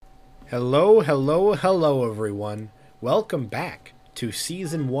Hello, hello, hello, everyone. Welcome back to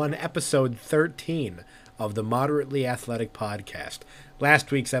Season 1, Episode 13 of the Moderately Athletic Podcast.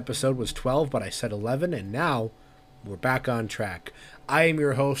 Last week's episode was 12, but I said 11, and now we're back on track. I am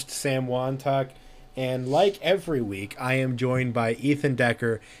your host, Sam Wantuck, and like every week, I am joined by Ethan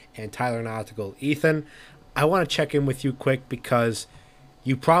Decker and Tyler Nautical. Ethan, I want to check in with you quick because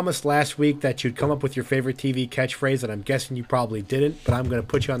you promised last week that you'd come up with your favorite TV catchphrase, and I'm guessing you probably didn't, but I'm going to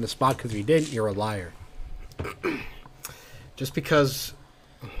put you on the spot because if you didn't, you're a liar. Just because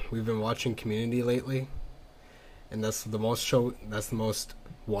we've been watching Community lately, and that's the most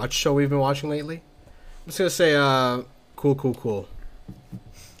watched show we've been watching lately, I'm just going to say, cool.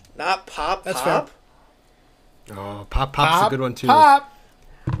 Not Pop. That's Pop. fair. Oh, Pop's a good one, too. Pop!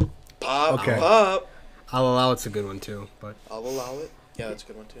 Okay. Pop. I'll allow it's a good one, too. But I'll allow it. Yeah, that's a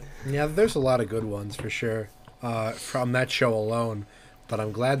good one, too. Yeah, there's a lot of good ones for sure from that show alone, but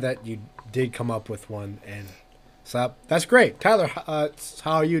I'm glad that you did come up with one, and so that's great. Tyler, how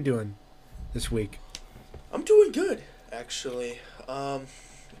are you doing this week? I'm doing good, actually. Bummed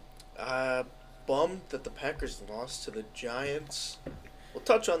that the Packers lost to the Giants. We'll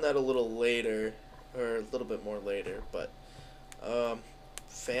touch on that a little later, or a little bit more later, but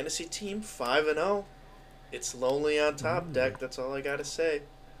fantasy team 5-0. It's lonely on top deck. That's all I gotta say.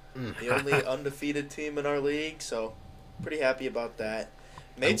 The only undefeated team in our league, so pretty happy about that.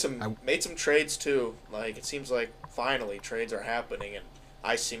 Made some trades too. Like it seems like finally trades are happening, and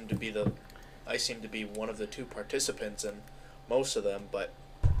I seem to be one of the two participants in most of them. But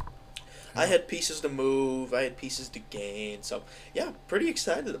I had pieces to move. I had pieces to gain. So yeah, pretty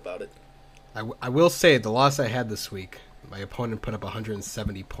excited about it. I will say the loss I had this week, my opponent put up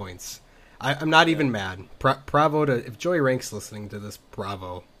 170 points. I'm not even mad. Bravo to if Joey Rank's listening to this.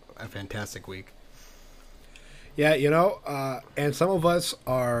 Bravo, a fantastic week. Yeah, and some of us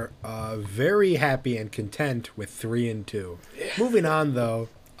are very happy and content with 3-2. Yeah. Moving on though,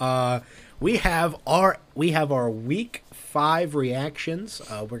 we have our week 5 reactions.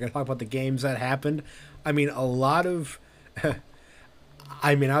 We're gonna talk about the games that happened. I mean, a lot of.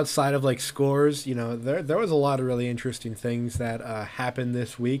 Outside of like scores, there was a lot of really interesting things that happened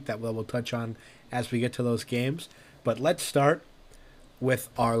this week that we'll touch on as we get to those games. But let's start with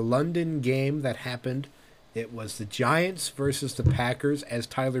our London game that happened. It was the Giants versus the Packers, as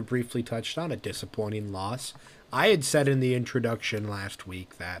Tyler briefly touched on, a disappointing loss. I had said in the introduction last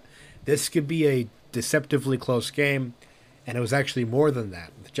week that this could be a deceptively close game, and it was actually more than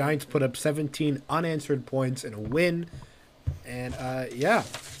that. The Giants put up 17 unanswered points in a win. And,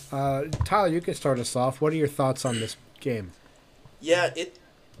 Tyler, you can start us off. What are your thoughts on this game? Yeah,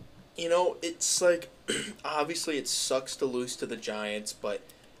 it's like, obviously it sucks to lose to the Giants, but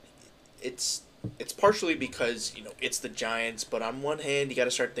it's partially because, it's the Giants, but on one hand, you got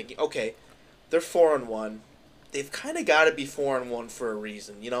to start thinking, okay, they're 4-1. They've kind of got to be 4-1 for a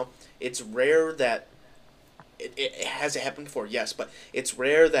reason, It's rare that, it hasn't happened before, yes, but it's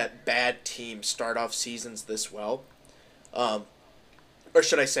rare that bad teams start off seasons this well. Or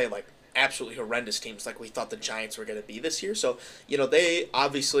should I say, like, absolutely horrendous teams like we thought the Giants were going to be this year. So, they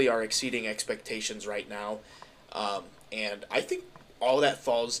obviously are exceeding expectations right now. And I think all that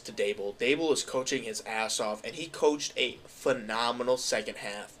falls to Dable. Dable is coaching his ass off, and he coached a phenomenal second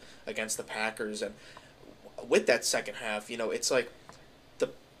half against the Packers. And with that second half, it's like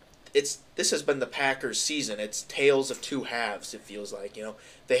this has been the Packers' season. It's tales of two halves, it feels like.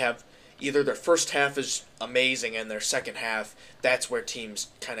 They have either their first half is amazing and their second half, that's where teams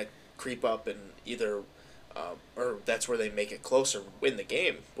kind of creep up and either, or that's where they make it closer, win the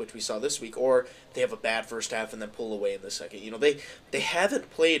game, which we saw this week, or they have a bad first half and then pull away in the second. They haven't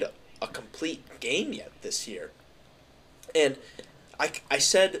played a complete game yet this year. And I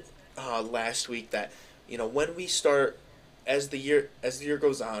said last week that, when we start, as the year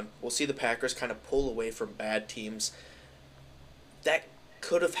goes on, we'll see the Packers kind of pull away from bad teams. That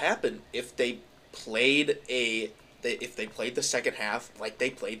could have happened if they played the second half like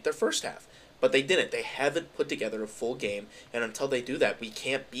they played their first half, but they didn't. They haven't put together a full game, and until they do that, we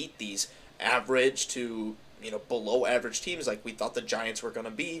can't beat these average to below average teams like we thought the Giants were going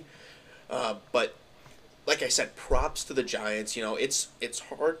to be. But like I said, props to the Giants. It's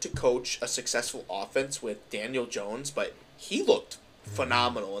hard to coach a successful offense with Daniel Jones, but he looked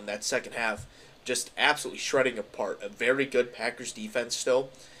phenomenal in that second half. Just absolutely shredding apart a very good Packers defense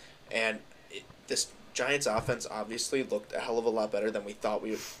still. And this Giants offense obviously looked a hell of a lot better than we thought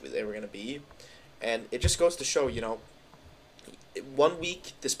they were going to be. And it just goes to show, 1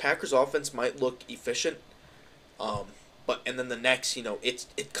 week this Packers offense might look efficient, and then the next,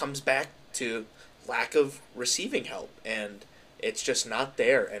 it comes back to lack of receiving help. And It's just not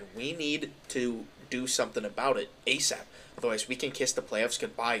there, and we need to do something about it ASAP. Otherwise, we can kiss the playoffs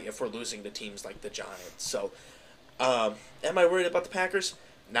goodbye if we're losing to teams like the Giants. So, am I worried about the Packers?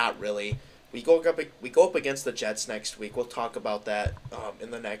 Not really. We go up against the Jets next week. We'll talk about that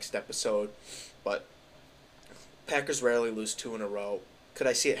in the next episode. But Packers rarely lose 2 in a row. Could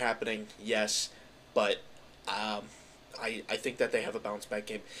I see it happening? Yes, but I think that they have a bounce back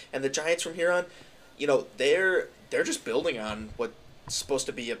game. And the Giants from here on, they're just building on what's supposed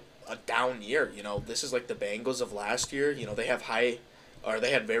to be a down year. This is like the Bengals of last year. They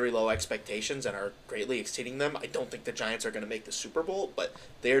had very low expectations and are greatly exceeding them. I don't think the Giants are going to make the Super Bowl, but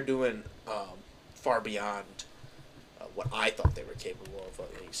they're doing far beyond what I thought they were capable of,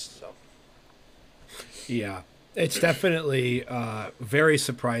 at least. So. Yeah, it's definitely very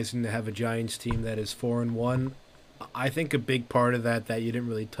surprising to have a Giants team that is 4-1. I think a big part of that you didn't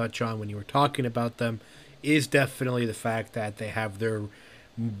really touch on when you were talking about them is definitely the fact that they have their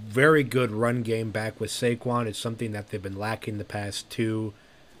very good run game back with Saquon. It's something that they've been lacking the past 2-3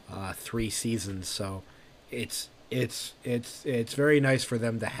 seasons. So it's very nice for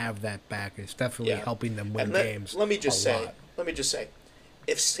them to have that back. It's definitely helping them win games. Let me just say,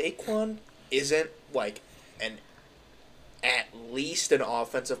 if Saquon isn't like at least an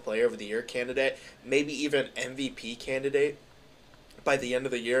offensive player of the year candidate, maybe even MVP candidate by the end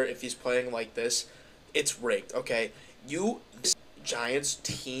of the year, if he's playing like this, it's rigged. Okay, this Giants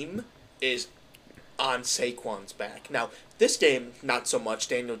team is on Saquon's back. Now, this game, not so much.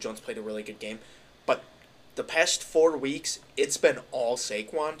 Daniel Jones played a really good game, but the past 4 weeks, it's been all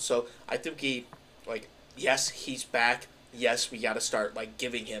Saquon. So I think yes, he's back. Yes, we got to start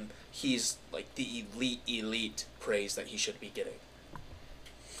giving him. He's the elite praise that he should be getting.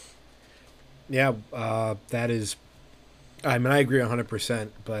 Yeah, that is. I mean, I agree 100%,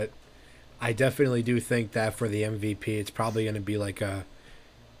 but I definitely do think that for the MVP, it's probably going to be like a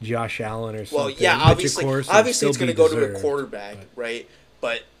Josh Allen or something. Well, yeah, obviously it's going to go to a quarterback, right?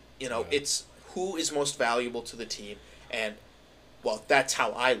 But it's who is most valuable to the team, and that's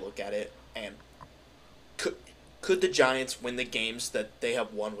how I look at it. And could the Giants win the games that they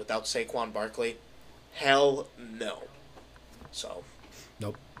have won without Saquon Barkley? Hell no. So.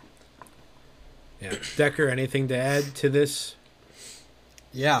 Nope. Yeah, Decker, anything to add to this?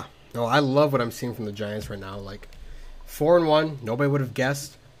 Yeah. No, I love what I'm seeing from the Giants right now. 4-1, nobody would have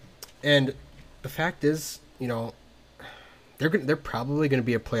guessed. And the fact is, they're probably going to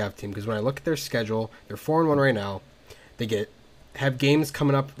be a playoff team because when I look at their schedule, they're 4-1 right now. They have games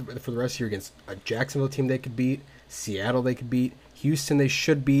coming up for the rest of the year against a Jacksonville team they could beat, Seattle they could beat, Houston they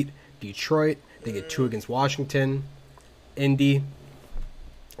should beat, Detroit. They get 2 against Washington, Indy.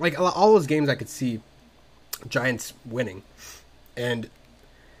 All those games I could see Giants winning. And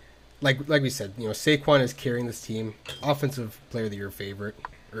like we said, Saquon is carrying this team, offensive player of the year favorite,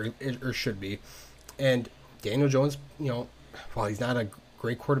 or should be. And Daniel Jones, while he's not a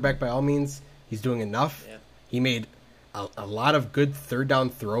great quarterback by all means, he's doing enough. Yeah. He made a lot of good third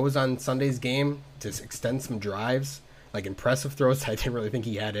down throws on Sunday's game to extend some drives, impressive throws I didn't really think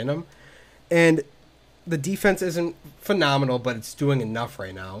he had in him. And the defense isn't phenomenal, but it's doing enough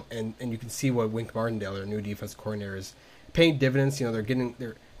right now. And you can see what Wink Martindale, their new defense coordinator, is paying dividends.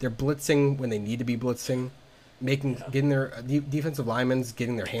 They're blitzing when they need to be blitzing, getting their defensive linemen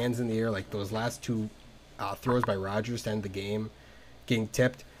getting their hands in the air, like those last 2 throws by Rodgers to end the game, getting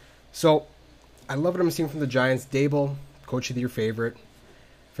tipped. So I love what I'm seeing from the Giants. Dable, coach of the year favorite.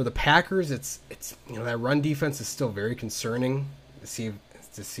 For the Packers, it's that run defense is still very concerning to see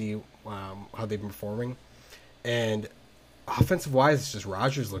how they've been performing. And offensive wise, it's just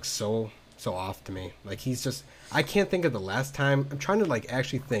Rodgers looks so off to me. He's just, I can't think of the last time. I'm trying to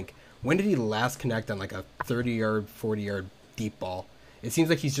actually think, when did he last connect on a 30-yard, 40-yard deep ball? It seems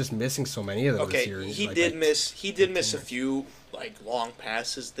like he's just missing so many of those this year. He did miss a few long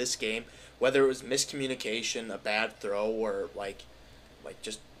passes this game, whether it was miscommunication, a bad throw, or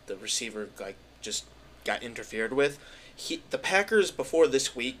just the receiver just got interfered with. The Packers before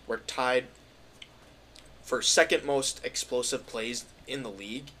this week were tied for second most explosive plays in the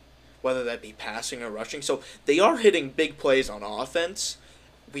league, whether that be passing or rushing. So they are hitting big plays on offense.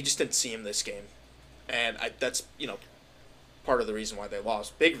 We just didn't see him this game, and that's part of the reason why they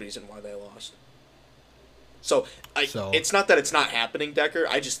lost. Big reason why they lost. So it's not that it's not happening, Decker.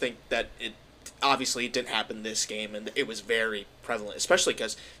 I just think that it didn't happen this game, and it was very prevalent, especially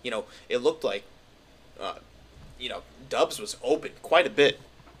because it looked like Dubs was open quite a bit,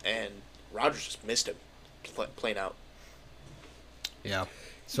 and Rodgers just missed him plain out. Yeah.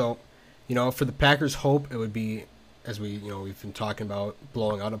 So, for the Packers' hope, it would be, as we've been talking about,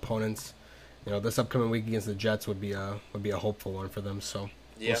 blowing out opponents. this upcoming week against the Jets would be a hopeful one for them. So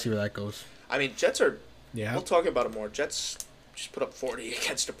we'll see where that goes. I mean, Jets are. Yeah. We'll talk about it more. Jets just put up 40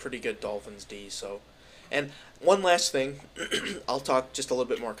 against a pretty good Dolphins D. So, and one last thing, I'll talk just a little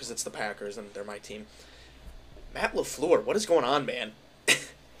bit more because it's the Packers and they're my team. Matt LaFleur, what is going on, man?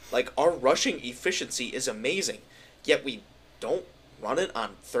 Like, our rushing efficiency is amazing, yet we don't run it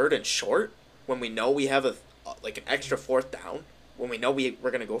on 3rd and short when we know we have an extra 4th down, when we know we're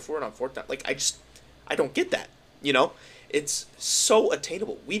going to go for it on 4th down. Like, I don't get that, It's so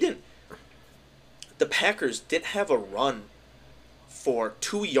attainable. The Packers didn't have a run for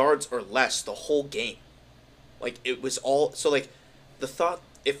 2 yards or less the whole game. Like, it was all, so, like, the thought,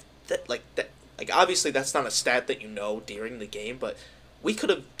 if that, obviously that's not a stat that you know during the game, but we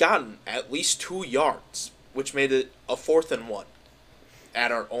could have gotten at least 2 yards, which made it a 4th and 1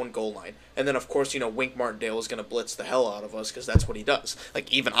 at our own goal line. And then, of course, Wink Martindale is going to blitz the hell out of us because that's what he does.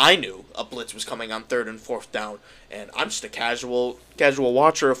 Like, even I knew a blitz was coming on 3rd and 4th down, and I'm just a casual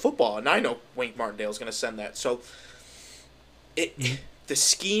watcher of football, and I know Wink Martindale is going to send that. So, the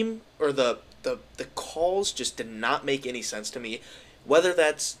scheme or the calls just did not make any sense to me, whether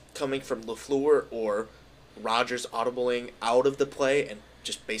that's coming from LaFleur or Rodgers audibling out of the play and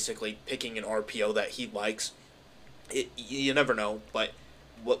just basically picking an RPO that he likes. You never know, but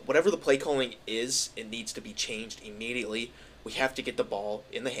whatever the play calling is, it needs to be changed immediately. We have to get the ball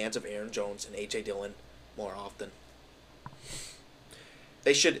in the hands of Aaron Jones and A.J. Dillon more often.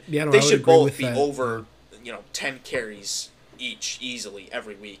 They should both be over 10 carries each easily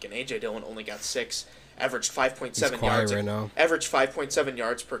every week, and A.J. Dillon only got 6, averaged 5.7 yards right now. Averaged 5.7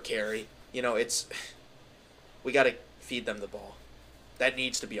 yards per carry. We got to feed them the ball. That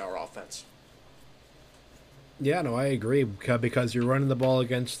needs to be our offense. Yeah, no, I agree because you're running the ball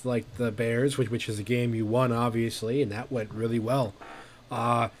against the Bears, which is a game you won obviously, and that went really well.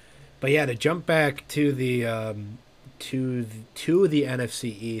 But yeah, to jump back to the NFC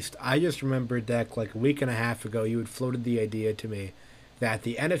East, I just remembered that a week and a half ago you had floated the idea to me that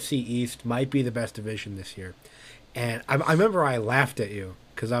the NFC East might be the best division this year, and I remember I laughed at you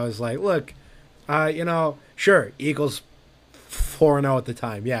because I was like, look, sure, Eagles 4-0 at the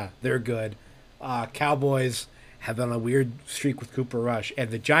time, yeah, they're good. Cowboys have been on a weird streak with Cooper Rush, and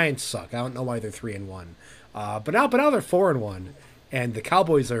the Giants suck. I don't know why they're 3-1, but now they're 4-1, and the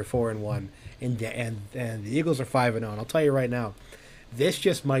Cowboys are 4-1, and the Eagles are 5-0. And I'll tell you right now, this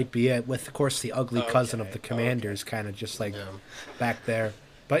just might be it. With of course the ugly cousin of the Commanders, kind of just back there.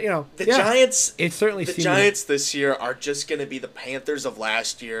 But Giants. It certainly the Giants this year are just going to be the Panthers of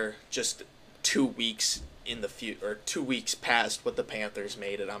last year, just 2 weeks in the future, or 2 weeks past what the Panthers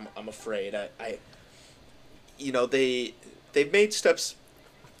made it. I'm afraid. They've made steps,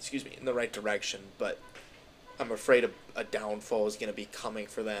 in the right direction, but I'm afraid a downfall is going to be coming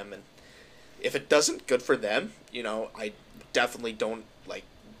for them, and if it doesn't, good for them. I definitely don't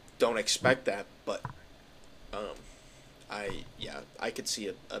expect that, but I could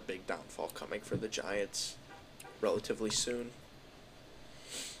see a big downfall coming for the Giants relatively soon.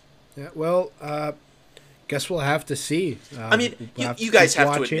 Yeah, well, guess we'll have to see. You guys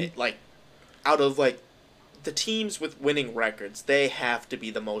have to admit, out of the teams with winning records, they have to be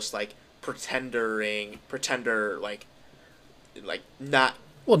the most pretender not.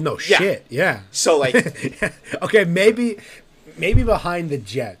 Well, no shit, yeah. So okay, maybe behind the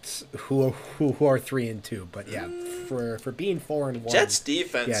Jets, who are 3-2, but yeah, for being 4-1. Jets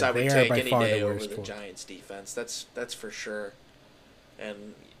defense, I would take any day over the Giants defense. That's for sure.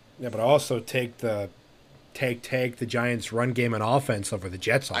 And yeah, but also take the Giants' run game and offense over the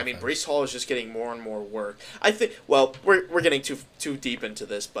Jets' offense. I mean, Breece Hall is just getting more and more work. I think. Well, we're getting too deep into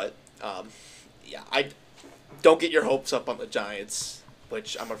this, but I don't get your hopes up on the Giants,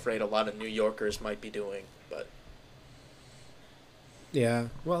 which I'm afraid a lot of New Yorkers might be doing. But yeah,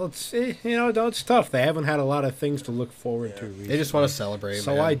 well, it's tough. They haven't had a lot of things to look forward to recently. They just want to celebrate.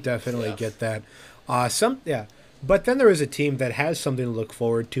 So man. I definitely get that. But then there is a team that has something to look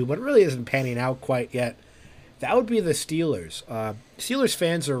forward to, but really isn't panning out quite yet. That would be the Steelers. Steelers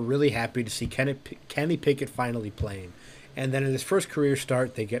fans are really happy to see Kenny Pickett finally playing. And then in his first career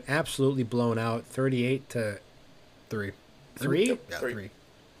start, they get absolutely blown out, 38-3. 3? Yeah, 3.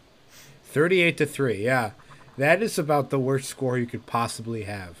 38-3, yeah. That is about the worst score you could possibly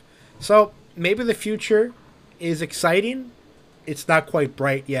have. So maybe the future is exciting. It's not quite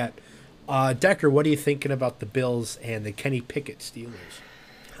bright yet. Decker, what are you thinking about the Bills and the Kenny Pickett Steelers?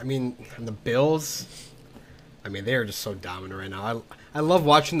 I mean, the Bills, they are just so dominant right now. I love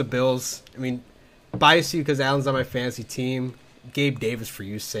watching the Bills. Biased you because Allen's on my fantasy team. Gabe Davis for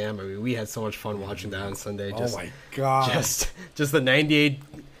you, Sam. We had so much fun watching that on Sunday. Oh my God. Just the 98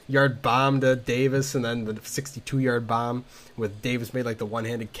 yard bomb to Davis, and then the 62-yard bomb with Davis made like the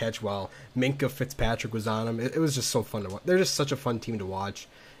one-handed catch while Minka Fitzpatrick was on him. It was just so fun to watch. They're just such a fun team to watch,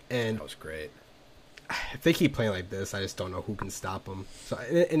 and That was great. if they keep playing like this, I just don't know who can stop them. So,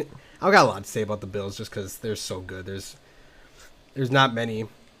 and I've got a lot to say about the Bills just because they're so good. There's not many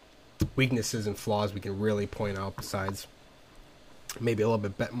weaknesses and flaws we can really point out besides maybe a little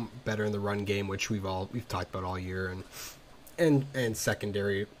bit better in the run game, which we've talked about all year, and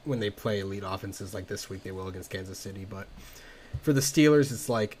secondary when they play elite offenses like this week they will against Kansas City. But for the Steelers,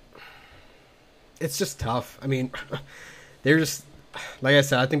 it's just tough. I mean, they're just like I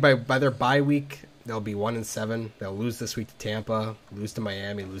said. I think by their bye week they'll be 1-7. They'll lose this week to Tampa, lose to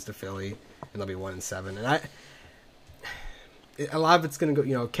Miami, lose to Philly, and they'll be 1-7. And a lot of it's going to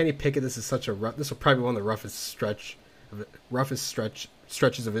go. Kenny Pickett. This will probably be one of the roughest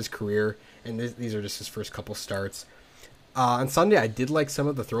stretches of his career, and these are just his first couple starts. On Sunday, I did like some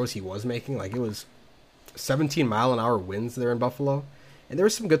of the throws he was making. Like, it was 17-mile-an-hour winds there in Buffalo, and there were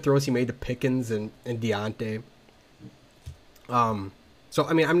some good throws he made to Pickens and Deontay. So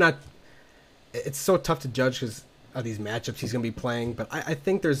I mean, it's so tough to judge because of these matchups he's going to be playing, but I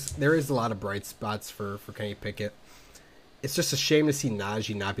think there is a lot of bright spots for Kenny Pickett. It's just a shame to see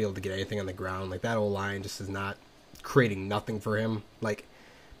Najee not be able to get anything on the ground. Like, that old line just is not creating nothing for him. Like,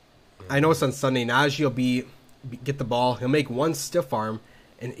 I know it's on Sunday. Najee will get the ball. He'll make one stiff arm,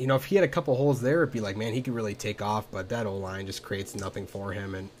 and if he had a couple holes there, it'd be like, man, he could really take off. But that old line just creates nothing for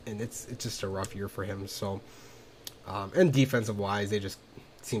him, and it's just a rough year for him. So, and defensive wise, it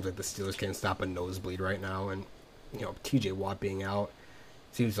seems like the Steelers can't stop a nosebleed right now, and T.J. Watt being out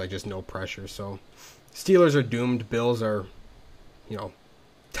seems like just no pressure. So, Steelers are doomed. Bills are,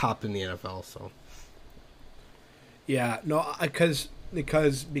 top in the NFL. So. Yeah, no, because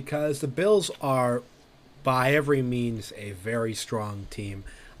the Bills are, by every means, a very strong team.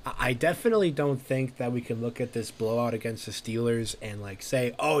 I definitely don't think that we can look at this blowout against the Steelers and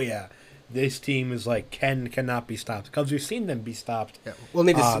say, oh yeah, this team is cannot be stopped, because we've seen them be stopped. Yeah, we'll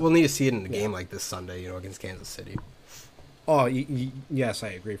need to see it in a game like this Sunday, against Kansas City. Oh, yes, I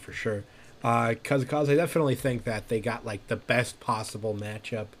agree for sure. Because I definitely think that they got the best possible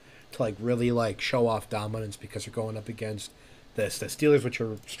matchup to really show off dominance, because they're going up against the Steelers, which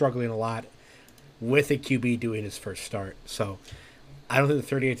are struggling a lot with a QB doing his first start. So I don't think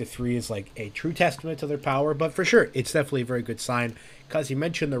the 38-3 is a true testament to their power, but for sure it's definitely a very good sign, because you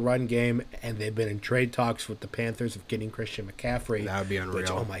mentioned the run game, and they've been in trade talks with the Panthers of getting Christian McCaffrey. That would be unreal. Which,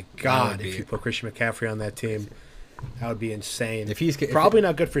 oh my God, if you put Christian McCaffrey on that team, that would be insane. Probably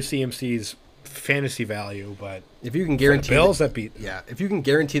not good for CMC's fantasy value, but if you can guarantee Bills if you can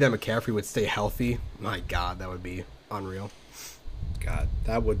guarantee that McCaffrey would stay healthy, my God, that would be unreal. God,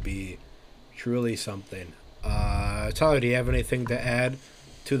 that would be truly something. Tyler, do you have anything to add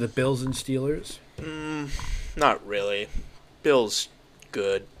to the Bills and Steelers? Not really. Bills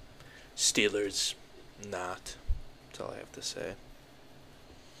good, Steelers not. That's all I have to say.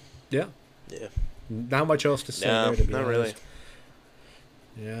 Yeah. Not much else to say there, to be not honest.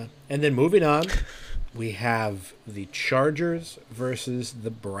 really. Yeah. And then moving on, we have the Chargers versus the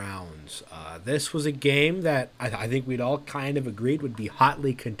Browns. This was a game that I think we'd all kind of agreed would be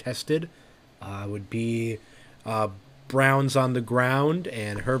hotly contested. Would be Browns on the ground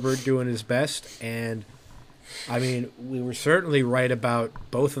and Herbert doing his best. And, I mean, we were certainly right about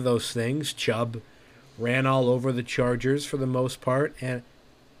both of those things. Chubb ran all over the Chargers for the most part. And,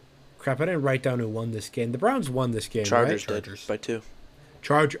 crap, I didn't write down who won this game. The Browns won this game, Chargers right? did by 2.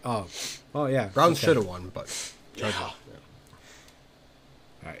 Oh yeah. Browns should have won, but Chargers. Yeah.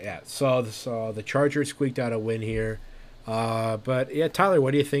 All right, yeah. So the Chargers squeaked out a win here, but yeah, Tyler,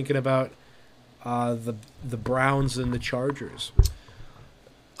 what are you thinking about the Browns and the Chargers?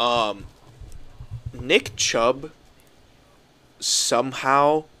 Nick Chubb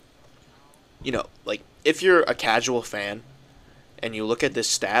somehow, if you're a casual fan and you look at the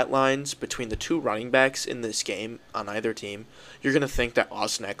stat lines between the two running backs in this game on either team, you're going to think that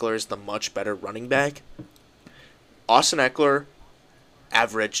Austin Eckler is the much better running back. Austin Eckler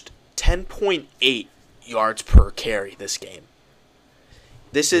averaged 10.8 yards per carry this game.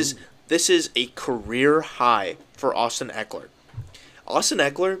 This is a career high for Austin Eckler. Austin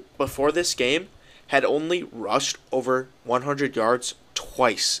Eckler, before this game, had only rushed over 100 yards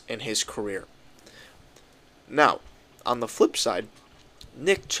twice in his career. Now, on the flip side,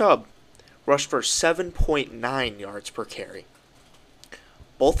 Nick Chubb rushed for 7.9 yards per carry.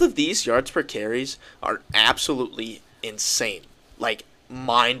 Both of these yards per carries are absolutely insane.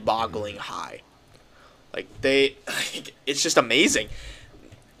 Mind-boggling high. It's just amazing.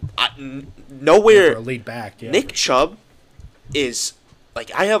 Nowhere. For a lead back, yeah. Nick Chubb is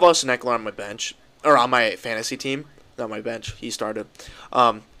like I have Austin Eckler on my bench or on my fantasy team, not my bench. He started,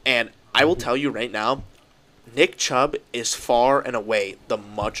 and I will tell you right now, Nick Chubb is far and away the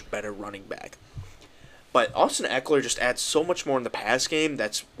much better running back. But Austin Eckler just adds so much more in the pass game.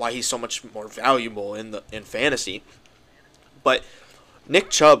 That's why he's so much more valuable in fantasy. But Nick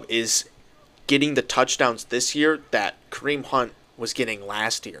Chubb is getting the touchdowns this year that Kareem Hunt was getting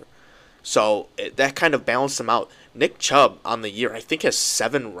last year. So that kind of balanced them out. Nick Chubb on the year, I think, has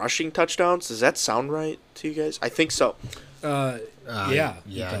 7 rushing touchdowns. Does that sound right to you guys? I think so. Yeah,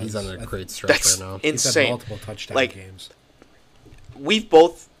 he's on a great stretch That's right now. He's had insane. multiple touchdown Like, games. We've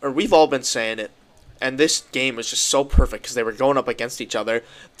all been saying it, and this game was just so perfect because they were going up against each other,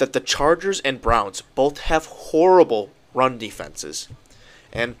 that the Chargers and Browns both have horrible run defenses.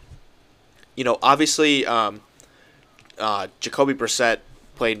 And, obviously, Jacoby Brissett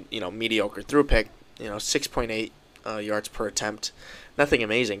played, mediocre. Threw a pick, 6.8 yards per attempt. Nothing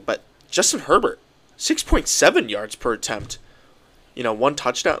amazing. But Justin Herbert, 6.7 yards per attempt. 1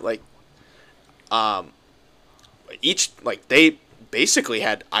 touchdown. They basically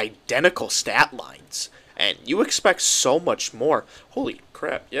had identical stat lines. And you expect so much more. Holy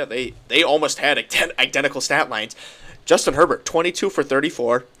crap. Yeah, they almost had identical stat lines. Justin Herbert, 22 for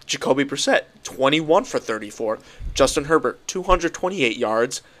 34. Jacoby Brissett, 21 for 34. Justin Herbert, 228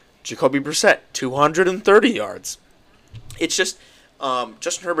 yards. Jacoby Brissett, 230 yards. It's just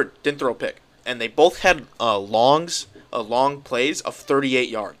Justin Herbert didn't throw a pick. And they both had long plays of 38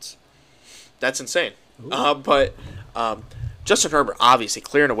 yards. That's insane. But Justin Herbert, obviously,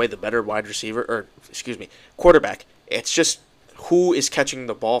 clearing away the better quarterback. It's just who is catching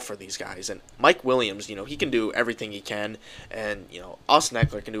the ball for these guys. And Mike Williams, he can do everything he can. And, Austin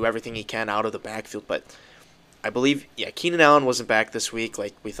Eckler can do everything he can out of the backfield. But I believe, Keenan Allen wasn't back this week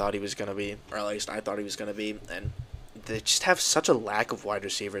like we thought he was going to be. Or at least I thought he was going to be. And they just have such a lack of wide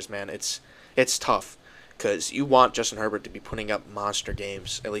receivers, man. It's tough. Because you want Justin Herbert to be putting up monster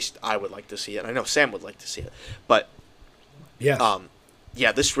games. At least I would like to see it. I know Sam would like to see it. But,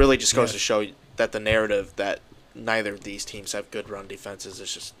 this really just goes to show that the narrative that neither of these teams have good run defenses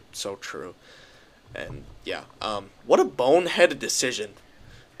is just so true. And, what a boneheaded decision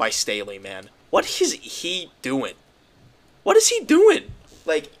by Staley, man. What is he doing? What is he doing?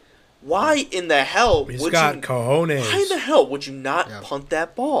 Like, why in the hell He's got cojones. Why in the hell would you not punt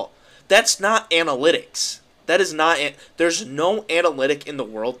that ball? That's not analytics. That is not. There's no analytic in the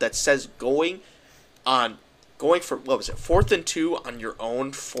world that says going for 4th and 2 on your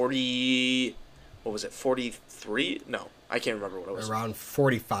own 40. What was it? 43? No, I can't remember what it was. Around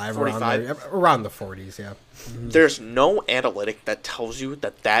 45. 45? Around the 40s, yeah. There's no analytic that tells you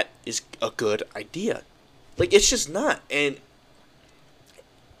that is a good idea. Like, it's just not. And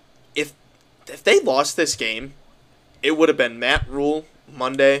if they lost this game, it would have been Matt Rule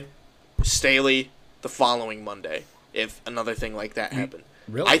Monday, Staley the following Monday, if another thing like that happened.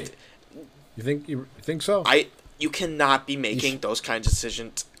 Really? You think so? You cannot be making those kinds of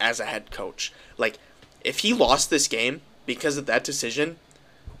decisions as a head coach. Like, if he lost this game because of that decision,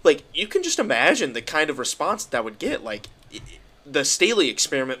 like, you can just imagine the kind of response that would get. Like, the Staley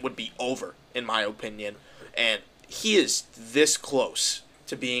experiment would be over, in my opinion. And he is this close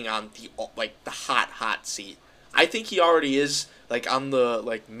to being on the hot seat. I think he already is, on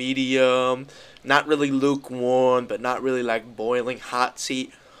the, medium, not really lukewarm, but not really, boiling hot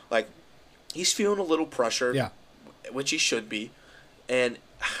seat. Like, he's feeling a little pressure. Yeah. Which he should be. And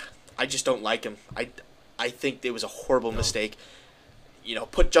I just don't like him. I think it was a horrible mistake.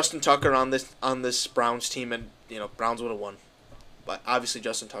 Put Justin Tucker on this Browns team, and, Browns would have won. But obviously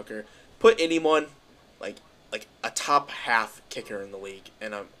Justin Tucker. Put anyone, like a top half kicker in the league,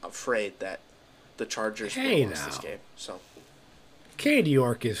 and I'm afraid that the Chargers would have lost this game. So Cade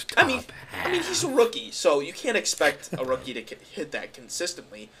York is top half. I mean, he's a rookie, so you can't expect a rookie to hit that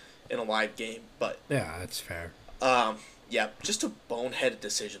consistently in a live game. But yeah, that's fair. Just a boneheaded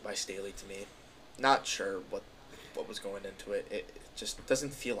decision by Staley to me. Not sure what was going into it. It just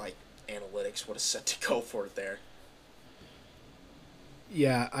doesn't feel like analytics would have set to go for it there.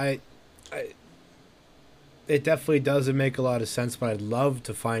 Yeah, it definitely doesn't make a lot of sense, but I'd love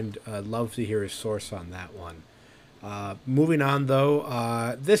to hear his source on that one. Moving on,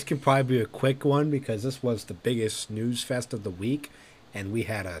 though, this can probably be a quick one because this was the biggest news fest of the week, and we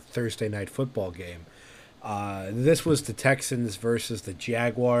had a Thursday night football game. This was the Texans versus the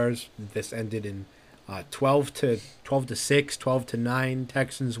Jaguars. This ended in 12-6, 12-9.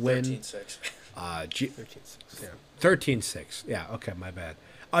 Texans win. 13-6. 13-6. Yeah. 13-6. Yeah. Okay. My bad.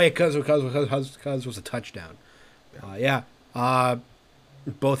 Oh yeah, because it was a touchdown.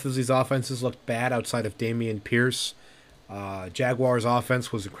 Both of these offenses looked bad outside of Dameon Pierce. Jaguars'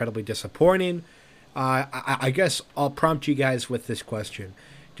 offense was incredibly disappointing. I guess I'll prompt you guys with this question.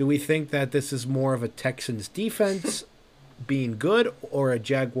 Do we think that this is more of a Texans defense being good or a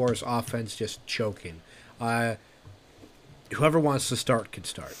Jaguars offense just choking? Whoever wants to start can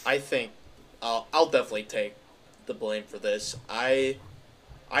start. I think I'll definitely take the blame for this. I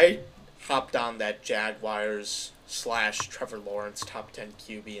hopped on that Jaguars / Trevor Lawrence top 10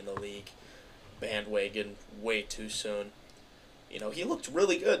 QB in the league bandwagon way too soon. You know, he looked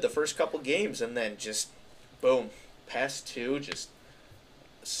really good the first couple games, and then just boom, past two, just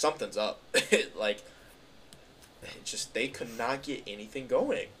something's up. Like, it just they could not get anything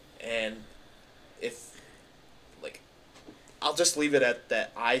going, and if like, I'll just leave it at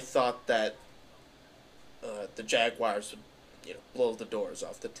that. I thought that the Jaguars would, blow the doors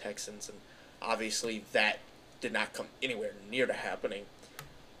off the Texans, and obviously that did not come anywhere near to happening.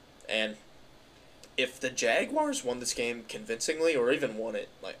 And if the Jaguars won this game convincingly, or even won it,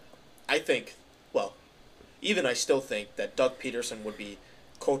 I still think that Doug Peterson would be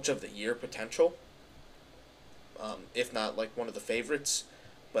Coach of the Year potential, if not one of the favorites.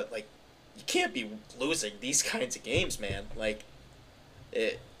 But you can't be losing these kinds of games, man.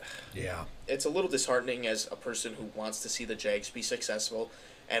 It's a little disheartening as a person who wants to see the Jags be successful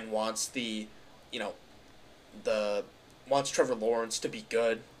and wants wants Trevor Lawrence to be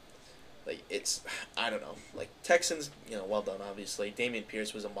good. I don't know. Texans, well done, obviously. Dameon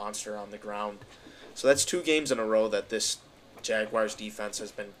Pierce was a monster on the ground. So that's 2 games in a row that this Jaguars defense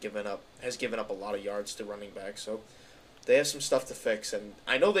has given up a lot of yards to running back. So they have some stuff to fix, and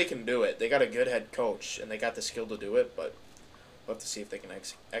I know they can do it. They got a good head coach, and they got the skill to do it, but we'll have to see if they can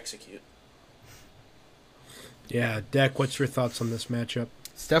execute. Yeah, Dak, what's your thoughts on this matchup?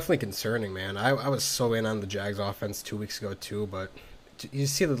 It's definitely concerning, man. I was so in on the Jags offense 2 weeks ago, too, but you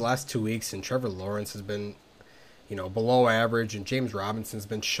see the last 2 weeks, and Trevor Lawrence has been, below average, and James Robinson's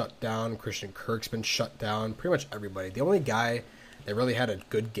been shut down, Christian Kirk's been shut down, pretty much everybody. The only guy that really had a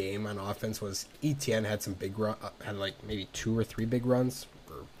good game on offense was ETN. Had some big run, had maybe 2 or 3 big runs,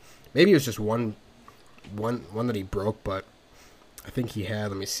 or maybe it was just one that he broke, but I think he had.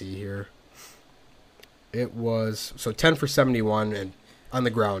 Let me see here. It was 10 for 71 and on the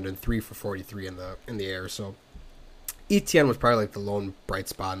ground, and 3 for 43 in the air. So ETN was probably the lone bright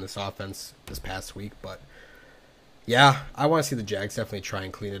spot in this offense this past week, but yeah, I want to see the Jags definitely try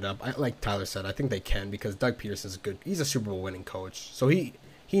and clean it up. Like Tyler said, I think they can, because Doug Peterson's good. He's a Super Bowl winning coach, so he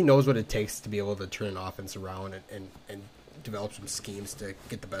knows what it takes to be able to turn an offense around and develop some schemes to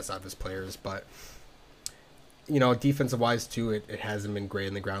get the best out of his players. But defensive wise too, it hasn't been great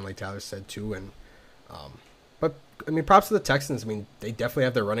in the ground, like Tyler said too. And but I mean, props to the Texans. I mean, they definitely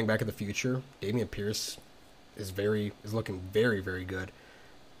have their running back of the future. Dameon Pierce is looking very, very good.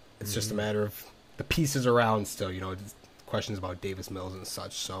 It's just a matter of the pieces around still, questions about Davis Mills and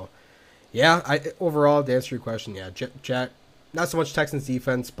such. So, yeah, overall, to answer your question, yeah, Jack, not so much Texans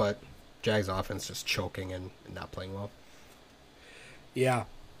defense, but Jags offense just choking and not playing well. Yeah,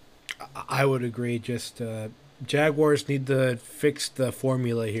 I would agree. Just Jaguars need to fix the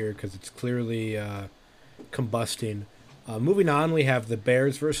formula here, because it's clearly combusting. Moving on, we have the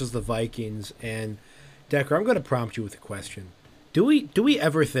Bears versus the Vikings, and Decker, I'm going to prompt you with a question. Do we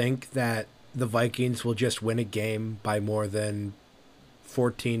ever think that the Vikings will just win a game by more than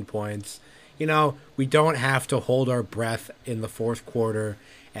 14 points? We don't have to hold our breath in the fourth quarter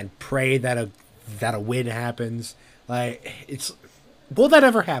and pray that a win happens. Will that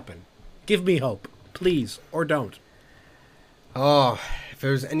ever happen? Give me hope, please, or don't. Oh, if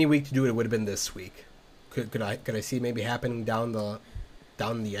there was any week to do it, it would have been this week. Could I see it maybe happening down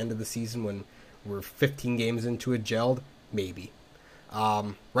the end of the season when we're 15 games into it gelled? Maybe.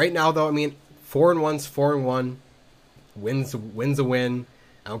 Right now, though, I mean, 4-1's 4-1. Wins a win.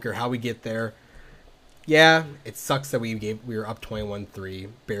 I don't care how we get there. Yeah, it sucks that we were up 21-3.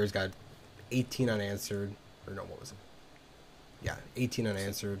 Bears got 18 unanswered. Or no, what was it? Yeah, 18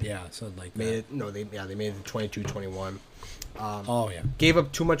 unanswered. Yeah, something like that. They made it 22-21. Gave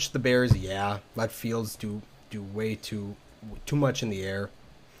up too much to the Bears. Yeah, let Fields do way too much in the air.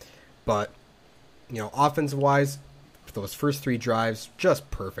 But offensive wise, those first 3 drives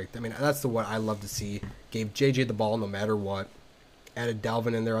just perfect. I mean, that's what I love to see. Gave JJ the ball no matter what. Added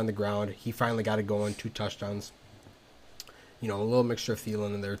Dalvin in there on the ground. He finally got it going. 2 touchdowns. A little mixture of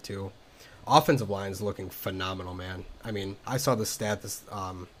Thielen in there too. Offensive line is looking phenomenal, man. I mean, I saw the stat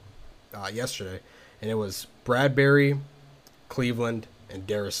yesterday, and it was Bradbury, Cleveland, and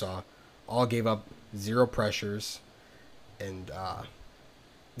Darisaw all gave up 0 pressures, and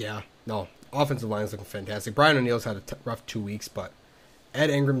offensive line is looking fantastic. Brian O'Neill's had a rough 2 weeks, but Ed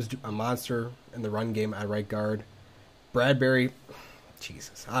Ingram's a monster in the run game at right guard. Bradbury,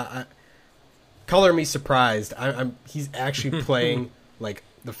 Jesus, color me surprised. He's actually playing like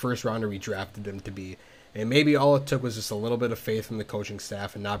the first rounder we drafted him to be. And maybe all it took was just a little bit of faith from the coaching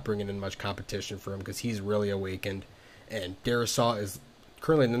staff and not bringing in much competition for him because he's really awakened. And Darisaw is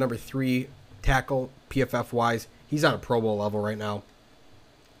currently the number 3 tackle PFF-wise. He's on a Pro Bowl level right now.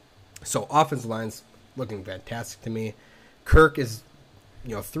 So offensive line's looking fantastic to me. Kirk is,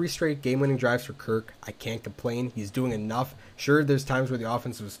 3 straight game-winning drives for Kirk. I can't complain. He's doing enough. Sure, there's times where the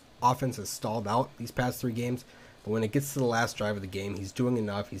offense has stalled out these past 3 games. But when it gets to the last drive of the game, he's doing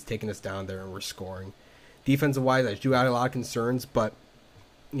enough. He's taking us down there and we're scoring. Defensive-wise, I do have a lot of concerns, but,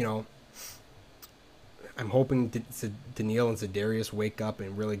 I'm hoping Daniil and Za'Darius wake up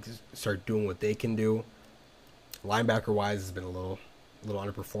and really start doing what they can do. Linebacker-wise has been a little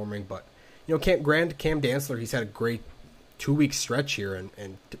underperforming, but, Cam Dantzler, he's had a great 2-week stretch here,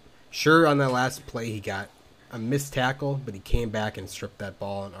 and sure, on that last play, he got a missed tackle, but he came back and stripped that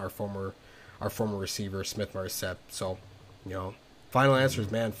ball on our former receiver, Smith Marset. So, final answer is,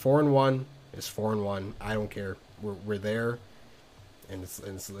 man, 4-1. Is 4-1. I don't care. We're there, and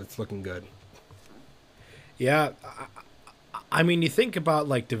it's looking good. Yeah, I mean, you think about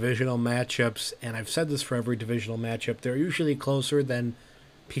like divisional matchups, and I've said this for every divisional matchup. They're usually closer than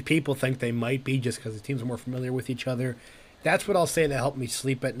people think they might be, just because the teams are more familiar with each other. That's what I'll say that helped me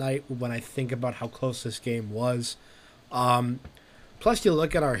sleep at night when I think about how close this game was. Plus, you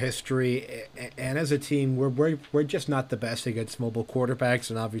look at our history, and as a team, we're just not the best against mobile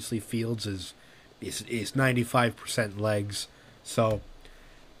quarterbacks, and obviously Fields is 95% legs. So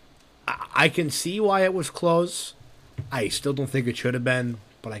I can see why it was close. I still don't think it should have been,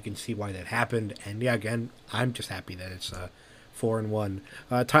 but I can see why that happened. And yeah, again, I'm just happy that it's 4-1.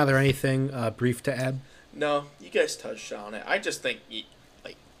 Tyler, anything brief to add? No, you guys touched on it. I just think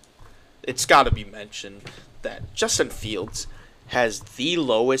it's got to be mentioned that Justin Fields has the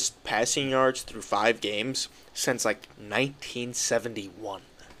lowest passing yards through 5 games since 1971.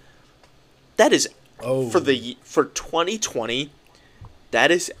 That is for 2020.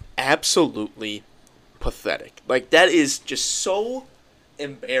 That is absolutely pathetic. That is just so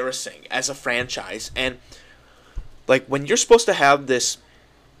embarrassing as a franchise. And when you're supposed to have this,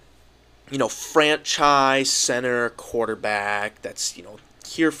 franchise center quarterback that's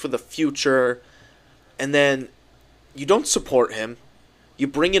here for the future, and then you don't support him. You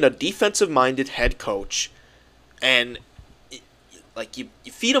bring in a defensive-minded head coach, and you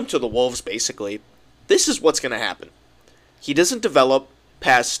feed him to the wolves, basically. This is what's going to happen. He doesn't develop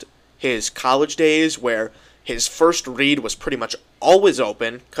past his college days where his first read was pretty much always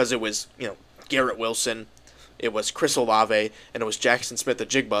open because it was, Garrett Wilson, it was Chris Olave, and it was Jackson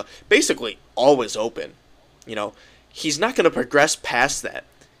Smith-Njigba, basically always open. He's not going to progress past that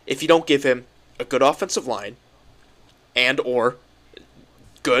if you don't give him a good offensive line and or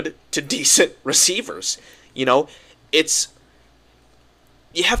good to decent receivers. It's,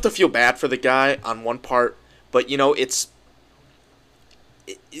 you have to feel bad for the guy on one part, but he's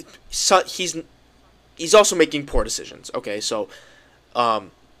also making poor decisions. Okay, so a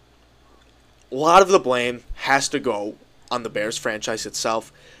lot of the blame has to go on the Bears franchise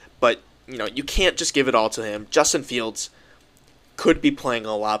itself, but you can't just give it all to him. Justin Fields could be playing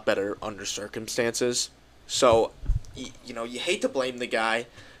a lot better under circumstances. So you hate to blame the guy,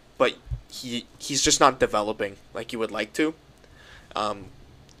 but he's just not developing like you would like to,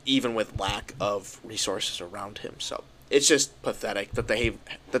 even with lack of resources around him. So it's just pathetic that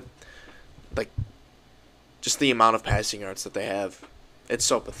just the amount of passing yards that they have. It's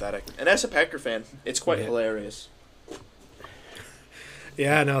so pathetic. And as a Packer fan, it's quite hilarious.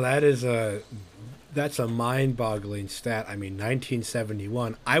 Yeah, no, that's a mind-boggling stat. I mean,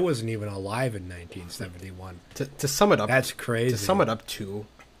 1971. I wasn't even alive in 1971. To sum it up, that's crazy. To sum it up, too,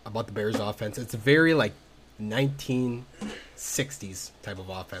 about the Bears' offense, it's a very 1960s type of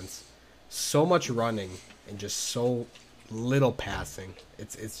offense. So much running and just so little passing.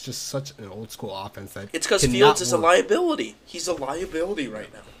 It's just such an old school offense that it's because Fields is a liability. He's a liability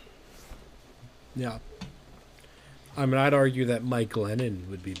right now. Yeah. I mean, I'd argue that Mike Lennon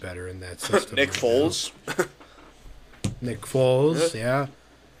would be better in that system. Nick Foles. Nick Foles, yeah.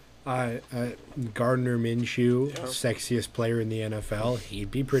 Gardner Minshew, sexiest player in the NFL. He'd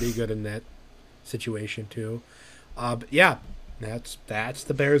be pretty good in that situation too. But yeah, that's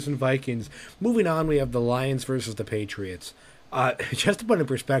the Bears and Vikings. Moving on, we have the Lions versus the Patriots. Just to put in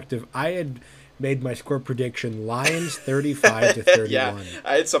perspective, I had made my score prediction Lions 35-31. Yeah,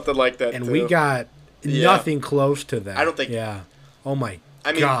 I had something like that and too. We got nothing close to that. I don't think. Yeah. Oh my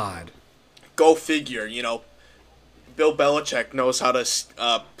God. Go figure. Bill Belichick knows how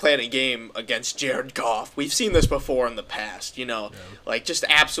to plan a game against Jared Goff. We've seen this before in the past, like just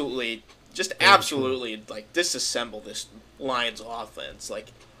absolutely, like disassemble this Lions offense, like,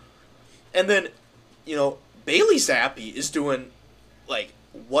 and then, Bailey Zappi is doing like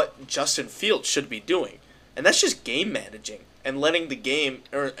what Justin Fields should be doing, and that's just game managing and letting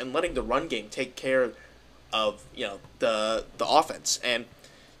the run game take care of the offense, and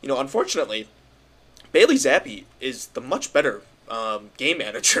unfortunately, Bailey Zappi is the much better game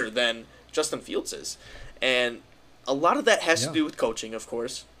manager than Justin Fields is, and a lot of that has to do with coaching, of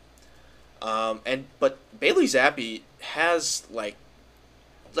course. But Bailey Zappi has like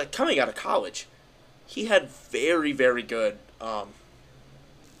coming out of college, he had very, very good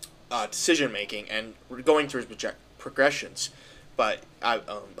decision making and going through his progressions, but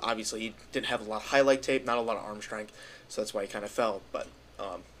obviously he didn't have a lot of highlight tape, not a lot of arm strength, so that's why he kind of fell. But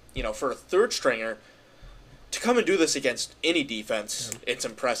for a third stringer to come and do this against any defense, it's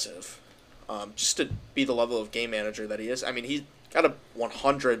impressive. Just to be the level of game manager that he is. I mean, he's got a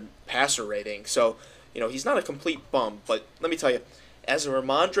 100 passer rating, so he's not a complete bum. But let me tell you, as a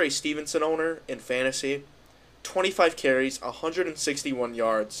Ramondre Stevenson owner in fantasy, 25 carries, 161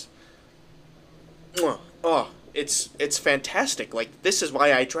 yards. Oh, it's fantastic. Like, this is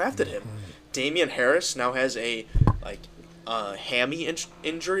why I drafted him. Damian Harris now has a hammy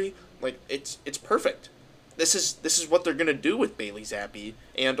injury. Like, it's perfect. This is what they're gonna do with Bailey Zappi,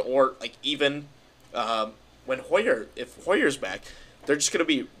 or like even when if Hoyer's back, they're just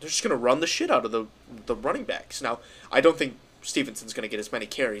gonna run the shit out of the running backs. Now, I don't think Stevenson's gonna get as many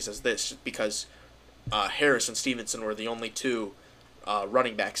carries as this because Harris and Stevenson were the only two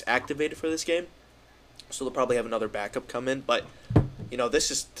running backs activated for this game, so they'll probably have another backup come in. But this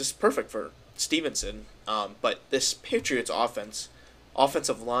is perfect for Stevenson. But this Patriots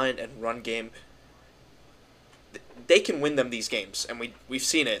offensive line and run game, they can win them these games, and we've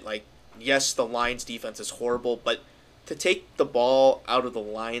seen it. Like, yes, the Lions' defense is horrible, but to take the ball out of the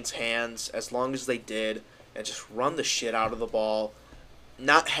Lions' hands as long as they did, and just run the shit out of the ball,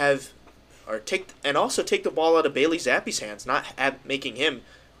 also take the ball out of Bailey Zappi's hands, making him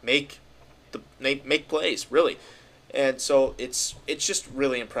make plays, really. And so it's just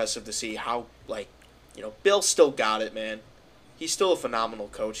really impressive to see how, Bill still got it, man. He's still a phenomenal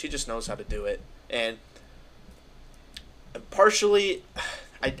coach. He just knows how to do it. And partially,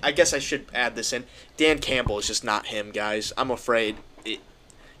 I guess I should add this in, Dan Campbell is just not him, guys. I'm afraid.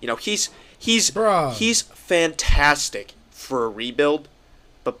 He's fantastic for a rebuild,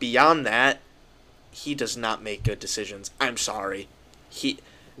 but beyond that, he does not make good decisions. I'm sorry.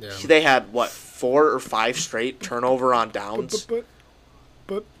 They had 4 or 5 straight turnover on downs.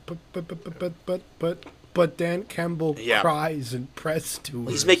 But Dan Campbell cries in press tours.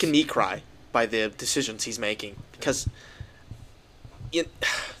 He's making me cry by the decisions he's making because, and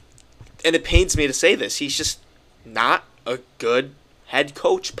it pains me to say this, he's just not a good head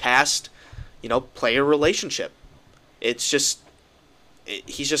coach past, player relationship. It's just,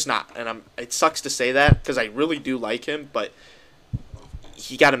 he's just not, and it sucks to say that because I really do like him, but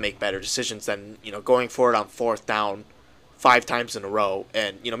he got to make better decisions than going for it on 4th down 5 times in a row,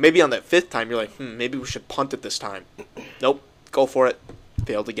 and maybe on that 5th time you're like, maybe we should punt it this time. Nope, go for it.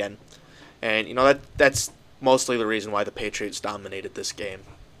 Failed again, and that's mostly the reason why the Patriots dominated this game.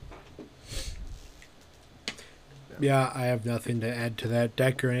 Yeah, I have nothing to add to that.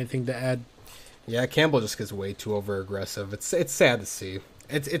 Decker, anything to add? Yeah, Campbell just gets way too over aggressive. It's sad to see.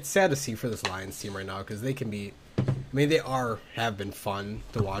 It's sad to see for this Lions team right now because they can be. I mean, they have been fun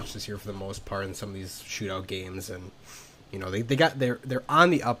to watch this year for the most part in some of these shootout games, and they're on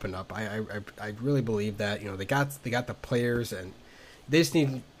the up and up. I really believe that they got the players, and they just need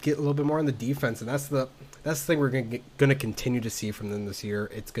to get a little bit more on the defense, and that's the thing we're going to continue to see from them this year.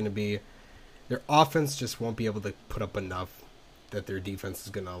 It's going to be their offense just won't be able to put up enough that their defense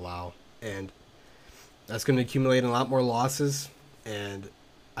is going to allow, and that's going to accumulate in a lot more losses. And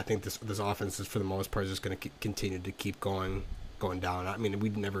I think this offense is, for the most part, just going to continue to keep going down. I mean, we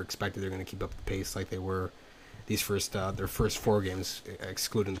never expected they're going to keep up the pace like they were their first 4 games,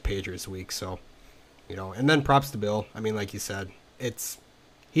 excluding the Patriots week. So, and then props to Bill. I mean, like you said,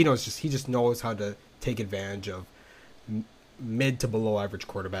 he just knows how to take advantage of mid to below average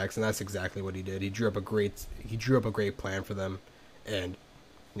quarterbacks, and that's exactly what he did. He drew up a great plan for them, and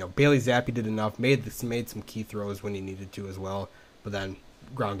Bailey Zappi did enough, made some key throws when he needed to as well, but then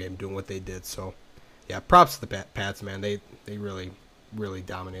ground game doing what they did. So yeah, props to the Pats, man. They really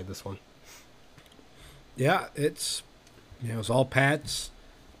dominated this one. Yeah, it's all Pats,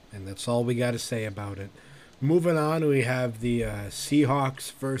 and that's all we got to say about it. Moving on, we have the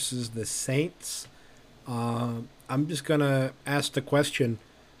Seahawks versus the Saints. I'm just gonna ask the question: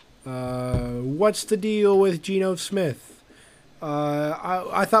 what's the deal with Geno Smith?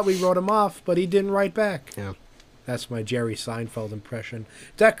 I thought we wrote him off, but he didn't write back. Yeah. That's my Jerry Seinfeld impression.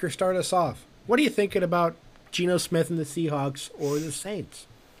 Decker, start us off. What are you thinking about Geno Smith and the Seahawks or the Saints?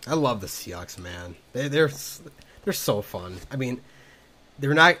 I love the Seahawks, man. They're so fun. I mean,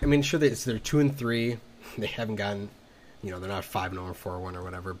 they're not. I mean, sure, they're 2-3. They haven't gotten, they're not 5-0 or 4-1 or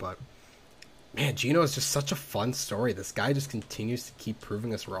whatever. But man, Geno is just such a fun story. This guy just continues to keep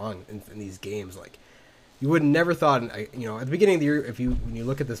proving us wrong in these games. Like, you would never thought, at the beginning of the year, when you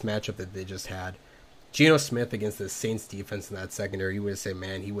look at this matchup that they just had, Geno Smith against the Saints defense in that secondary, you would say,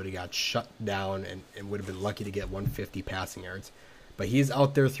 man, he would have got shut down and would have been lucky to get 150 passing yards. But he's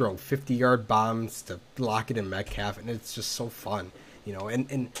out there throwing 50-yard bombs to Lockett and Metcalf, and it's just so fun,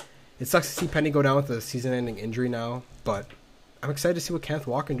 And it sucks to see Penny go down with a season-ending injury now, but I'm excited to see what Kenneth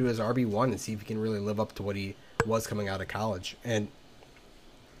Walker can do as RB1 and see if he can really live up to what he was coming out of college. And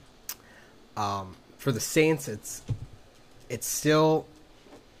for the Saints, it's still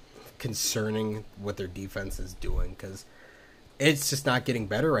concerning what their defense is doing because it's just not getting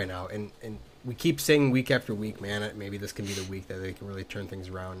better right now. And we keep saying week after week, man, maybe this can be the week that they can really turn things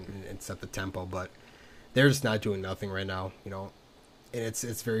around and set the tempo, but they're just not doing nothing right now, and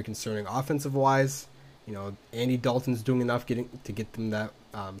it's very concerning. Offensive wise, Andy Dalton's doing enough to get them that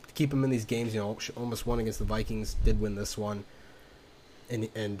to keep them in these games. Almost won against the Vikings, did win this one, and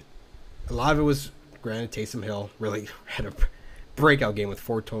a lot of it was granted. Taysom Hill really had a breakout game with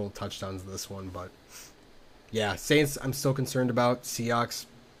 4 total touchdowns in this one, but yeah, Saints I'm still concerned about. Seahawks,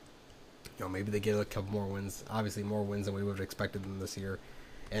 maybe they get a couple more wins. Obviously, more wins than we would have expected them this year.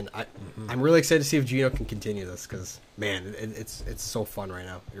 And I'm really excited to see if Geno can continue this because, man, it's so fun right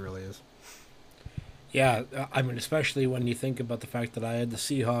now. It really is. Yeah, I mean, especially when you think about the fact that I had the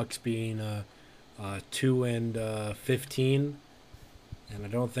Seahawks being 2-15, and I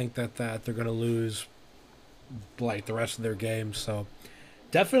don't think that they're going to lose like the rest of their games. So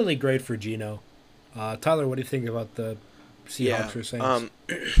definitely great for Geno. Tyler, what do you think about the Seahawks or Saints?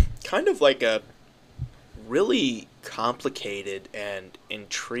 Kind of like a really complicated and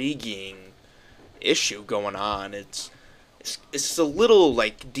intriguing issue going on. It's a little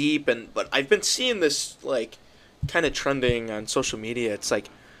like deep, but I've been seeing this like kind of trending on social media. It's like,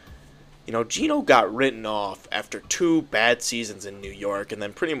 Geno got written off after 2 bad seasons in New York, and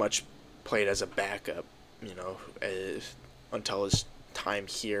then pretty much played as a backup, until his time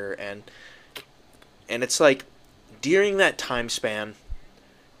here, and it's like during that time span,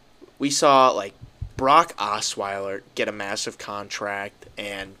 we saw like Brock Osweiler get a massive contract,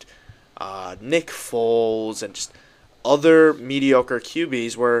 and Nick Foles, and just other mediocre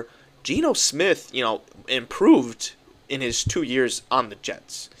QBs, where Geno Smith, improved in his 2 years on the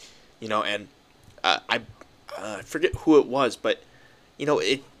Jets, and I forget who it was, but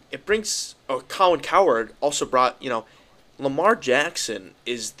it brings. Colin Cowherd also brought. Lamar Jackson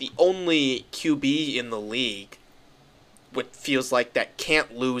is the only QB in the league what feels like that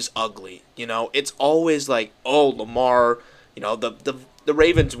can't lose ugly. It's always like, oh, Lamar, the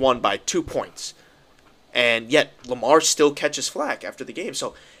Ravens won by 2 points. And yet Lamar still catches flack after the game.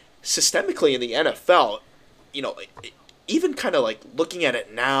 So systemically in the NFL, even kind of like looking at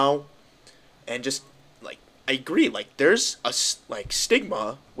it now and just like, I agree, like there's a like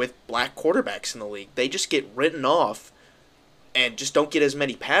stigma with black quarterbacks in the league. They just get written off and just don't get as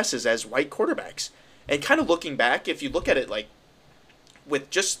many passes as white quarterbacks. And kind of looking back, if you look at it like with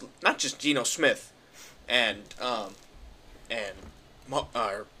just not just Geno Smith and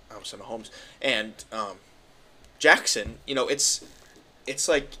Mahomes and Jackson, it's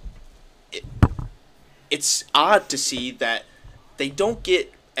like it's odd to see that they don't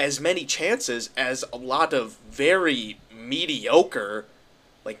get as many chances as a lot of very mediocre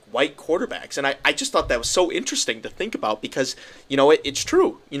like white quarterbacks. And I just thought that was so interesting to think about because, it's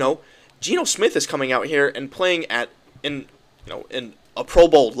true. Geno Smith is coming out here and playing in a Pro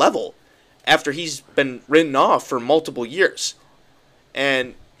Bowl level after he's been written off for multiple years.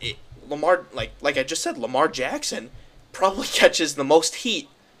 And Lamar, like I just said, Lamar Jackson probably catches the most heat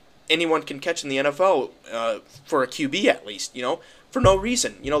anyone can catch in the NFL for a QB at least, for no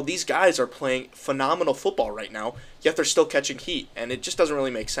reason. These guys are playing phenomenal football right now, yet they're still catching heat, and it just doesn't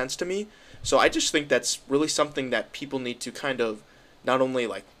really make sense to me. So I just think that's really something that people need to kind of not only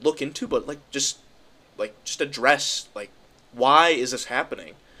like look into, but just address, like, why is this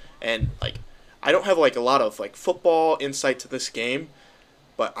happening? And like I don't have like a lot of like football insight to this game,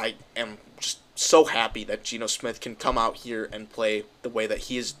 but I am just so happy that Geno Smith can come out here and play the way that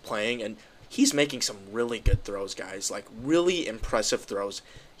he is playing, and he's making some really good throws, guys. Like, really impressive throws.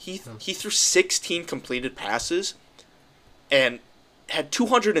 He threw 16 completed passes and had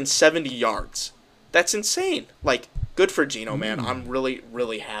 270 yards. That's insane. Like, good for Geno, man. I'm really,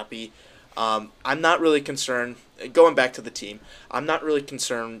 really happy. I'm not really concerned. Going back to the team, I'm not really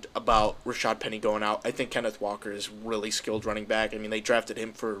concerned about Rashad Penny going out. I think Kenneth Walker is really skilled running back. I mean, they drafted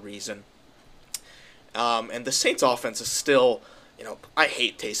him for a reason. And the Saints offense is still, I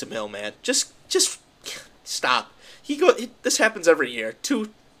hate Taysom Hill, man. Just stop. This happens every year. Two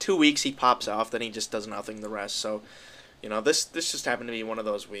weeks he pops off, then he just does nothing the rest. So, this just happened to be one of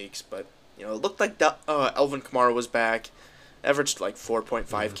those weeks. But it looked like Alvin Kamara was back, averaged like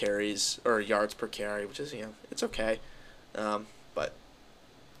 4.5 carries or yards per carry, which is it's okay. But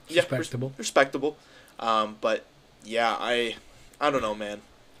yeah, respectable. But yeah, I don't know, man.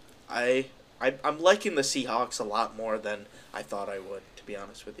 I'm liking the Seahawks a lot more than I thought I would, to be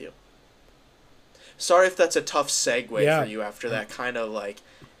honest with you. Sorry if that's a tough segue for you after that kind of like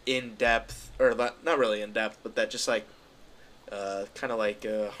in-depth, or not really in-depth, but that just like kind of like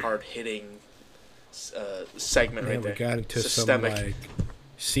a hard-hitting segment right there. We got into Systemic. some like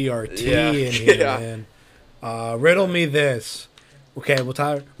CRT in here, man. Riddle me this. Okay, well,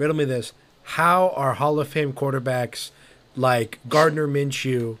 Tyler, riddle me this. How are Hall of Fame quarterbacks like Gardner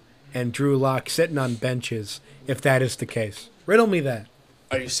Minshew and Drew Lock sitting on benches if that is the case? Riddle me that.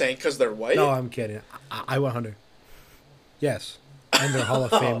 Are you saying because they're white? No, I'm kidding. I 100. Yes. And they're Hall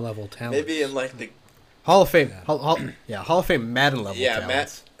of Fame level talent. Maybe in like the Hall of Fame. Hall of Fame Madden level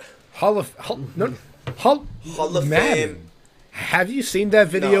talents. Hall of Madden. Fame. Have you seen that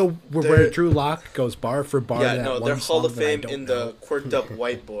video where Drew Lock goes bar for bar? Yeah, that no, one they're Hall of Fame in know? the quirked up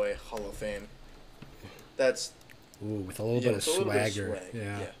white boy Hall of Fame. That's with a little bit of swagger.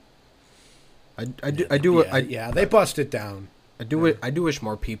 Yeah. They bust it down. I do wish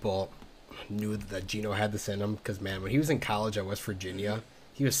more people knew that Geno had this in him, because man, when he was in college at West Virginia,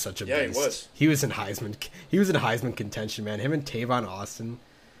 he was such a beast. He was. He was in Heisman contention, man. Him and Tavon Austin.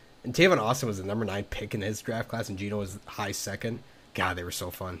 And Tavon Austin was the number 9 pick in his draft class, and Geno was high second. God, they were so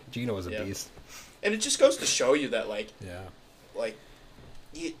fun. Geno was a beast. And it just goes to show you that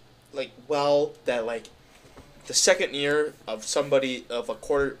the second year of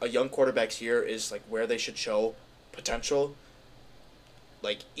a young quarterback's year is like where they should show potential.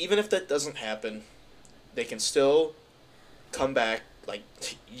 Like, even if that doesn't happen, they can still come back like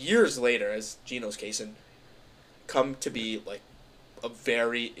years later, as Geno's case, and come to be like a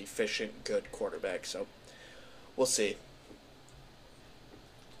very efficient, good quarterback. So we'll see.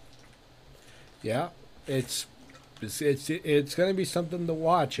 Yeah, it's going to be something to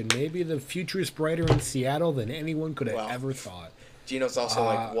watch, and maybe the future is brighter in Seattle than anyone could have ever thought. Geno's also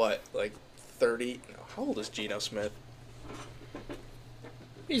like 30? No, how old is Geno Smith?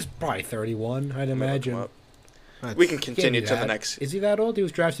 He's probably 31, I'd imagine. We can continue to the next. Is he that old? He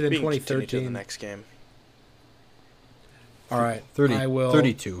was drafted in 2013. To the next game. All right,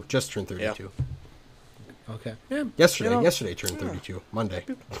 32. Just turned 32. Yeah. Okay. Yeah. Yesterday turned 32. Monday.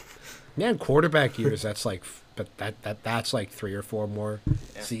 Man, quarterback years. That's like, that's like 3 or 4 more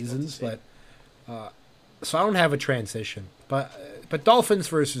seasons. But so I don't have a transition. But Dolphins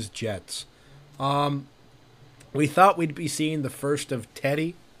versus Jets. We thought we'd be seeing the first of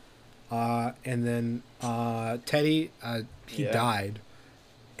Teddy, and then Teddy he died,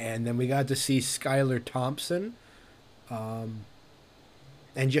 and then we got to see Skylar Thompson. And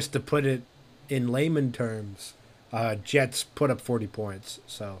just to put it in layman terms, Jets put up 40 points.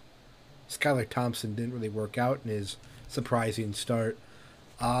 So Skylar Thompson didn't really work out in his surprising start.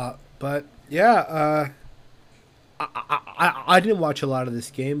 But yeah, I didn't watch a lot of this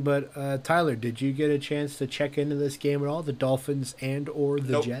game, but Tyler, did you get a chance to check into this game at all? The Dolphins and or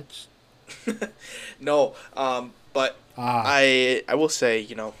the Jets? No, but I will say,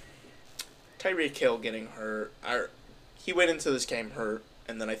 Tyreek Hill getting hurt. He went into this game hurt,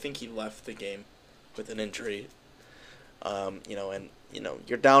 and then I think he left the game with an injury.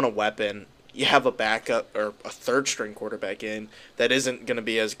 You're down a weapon. You have a backup or a third-string quarterback in that isn't going to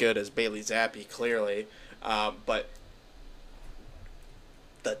be as good as Bailey Zappi, clearly. But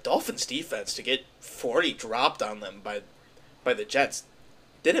the Dolphins' defense, to get 40 dropped on them by the Jets,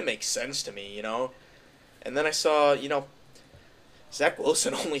 didn't make sense to me, And then I saw, Zach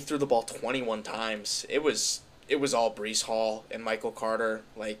Wilson only threw the ball 21 times. It was all Breece Hall and Michael Carter.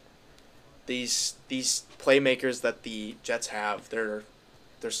 Like, these playmakers that the Jets have, they're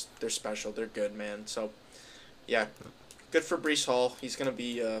special. They're good, man. So, yeah, good for Breece Hall. He's gonna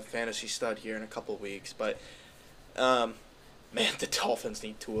be a fantasy stud here in a couple of weeks. But, man, the Dolphins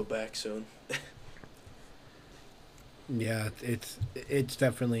need Tua back soon. Yeah, it's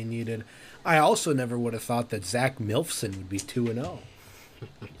definitely needed. I also never would have thought that Zach Milfson would be 2-0.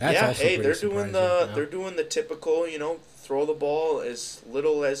 That's Yeah, also hey, pretty they're surprising. doing they're doing the typical, throw the ball as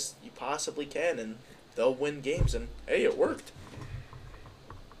little as you possibly can, and they'll win games. And hey, it worked.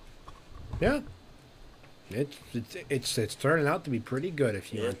 Yeah, it's turning out to be pretty good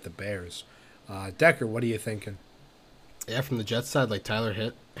if you Yeah. aren't the Bears. Decker, what are you thinking? Yeah, from the Jets side, like Tyler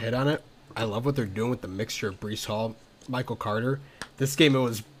hit on it. I love what they're doing with the mixture of Brees Hall, Michael Carter. This game, it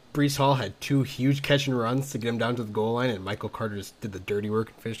was Brees Hall had 2 huge catch and runs to get him down to the goal line, and Michael Carter just did the dirty work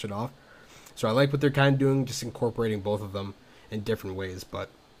and finished it off. So I like what they're kind of doing, just incorporating both of them in different ways. But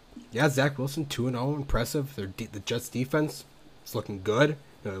yeah, Zach Wilson 2-0, impressive. The Jets defense is looking good.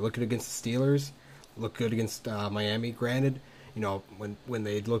 They're looking against the Steelers, look good against Miami. Granted, when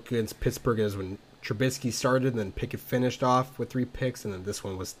they look against Pittsburgh is when Trubisky started, and then Pickett finished off with 3 picks, and then this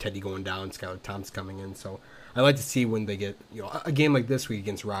one was Teddy going down, Skylar Thompson coming in. So I like to see when they get a game like this week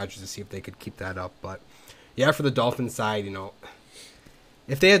against Rodgers to see if they could keep that up. But yeah, for the Dolphins side,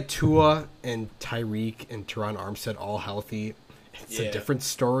 if they had Tua and Tyreek and Teron Armstead all healthy, it's a different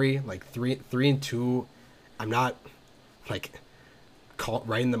story. Like 3-2, I'm not like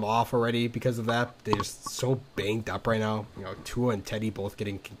writing them off already because of that. They're just so banged up right now. Tua and Teddy both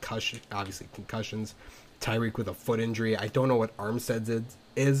getting concussions. Tyreek with a foot injury. I don't know what Armstead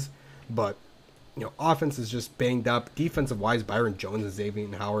is, but offense is just banged up. Defensive wise, Byron Jones and Xavier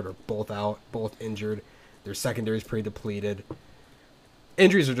Howard are both out, both injured. Their secondary is pretty depleted.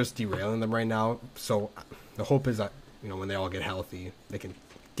 Injuries are just derailing them right now. So the hope is that when they all get healthy, they can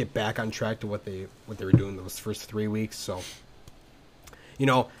get back on track to what they were doing those first 3 weeks. So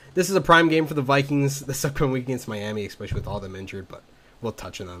this is a prime game for the Vikings this upcoming week against Miami, especially with all them injured. But we'll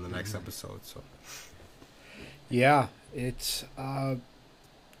touch on that in the next episode. So yeah, it's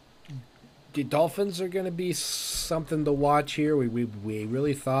the Dolphins are going to be something to watch here. We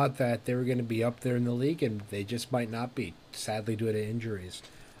really thought that they were going to be up there in the league, and they just might not be, sadly, due to injuries.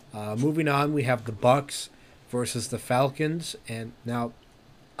 Moving on, we have the Bucks versus the Falcons, and now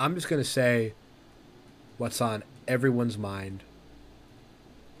I'm just going to say what's on everyone's mind.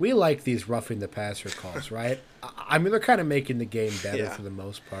 We like these roughing the passer calls, right? I mean, they're kind of making the game better for the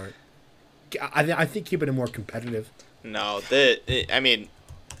most part. I think keeping it more competitive. No,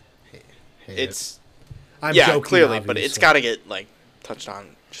 it's I'm joking, clearly, obviously. but it's got to get touched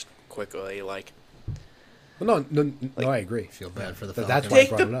on just quickly. Well, no, I agree. I feel bad for the But Falcons. that's why I Take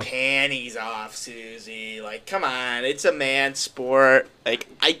brought the it up. panties off, Susie. Come on, it's a man sport. I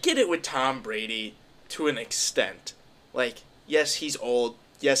get it with Tom Brady to an extent. Yes, he's old.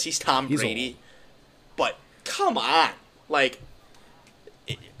 Yes, he's Tom Brady. Old. But come on,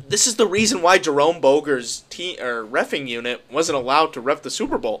 this is the reason why Jerome Boger's team or reffing unit wasn't allowed to ref the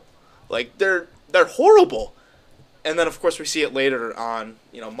Super Bowl. They're horrible. And then of course we see it later on,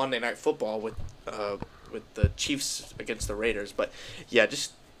 Monday Night Football with the Chiefs against the Raiders. But yeah,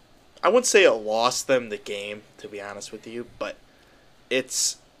 I wouldn't say it lost them the game, to be honest with you, but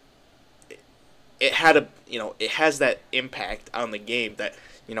it has that impact on the game that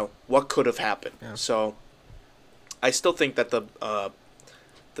what could have happened. Yeah. So I still think that the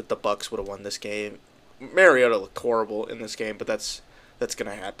Bucks would have won this game. Mariota looked horrible in this game, but that's going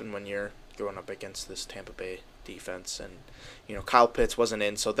to happen when you're going up against this Tampa Bay defense, and Kyle Pitts wasn't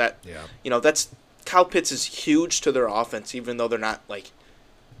in, so that that's Kyle Pitts is huge to their offense, even though they're not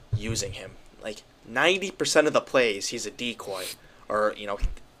using him. 90% of the plays he's a decoy, or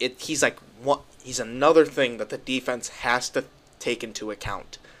he's another thing that the defense has to take into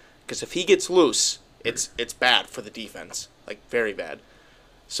account, because if he gets loose, it's bad for the defense, very bad.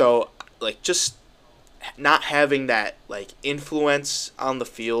 So just not having that influence on the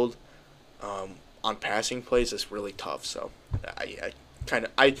field on passing plays is really tough. So I kind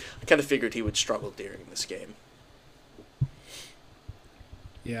of figured he would struggle during this game.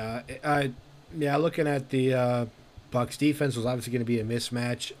 Yeah, looking at the Bucks defense was obviously going to be a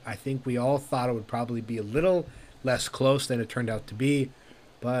mismatch. I think we all thought it would probably be a little less close than it turned out to be,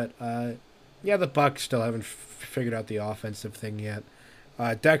 but the Bucks still haven't figured out the offensive thing yet.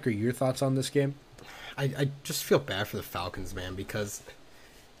 Decker, your thoughts on this game? I just feel bad for the Falcons, man, because,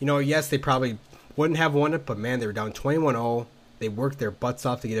 yes, they probably wouldn't have won it, but, man, they were down 21-0. They worked their butts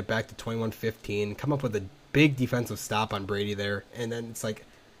off to get it back to 21-15, come up with a big defensive stop on Brady there, and then it's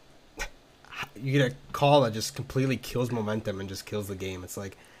you get a call that just completely kills momentum and just kills the game. It's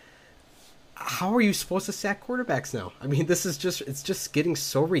how are you supposed to sack quarterbacks now? I mean, it's just getting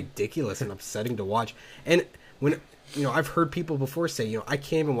so ridiculous and upsetting to watch. And when I've heard people before say, I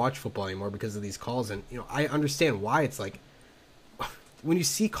can't even watch football anymore because of these calls, and I understand why. It's when you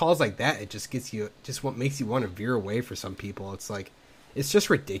see calls like that, it just gets you, just what makes you want to veer away for some people. It's like, it's just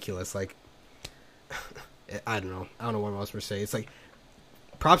ridiculous. Like, I don't know what else we're saying. It's like,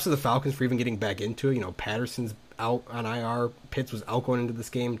 props to the Falcons for even getting back into it. You know, Patterson's out on IR. Pitts was out going into this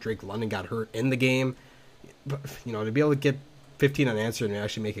game. Drake London got hurt in the game. But, you know, to be able to get 15 unanswered and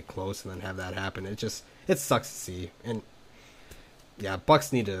actually make it close and then have that happen, it sucks to see. And yeah,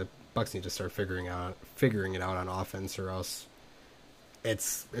 Bucks need to start figuring it out on offense, or else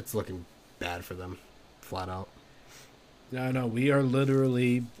it's looking bad for them, flat out. No, we are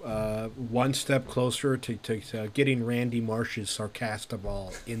literally one step closer to getting Randy Marsh's sarcastic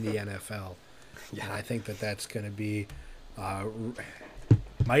ball in the NFL. Yeah, and I think that's going to be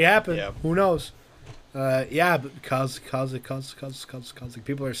might happen. Yeah. Who knows? Yeah, because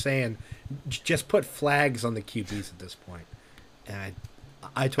people are saying just put flags on the QBs at this point, and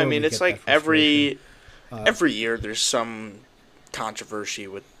I totally. I mean, it's get like that every year there's some controversy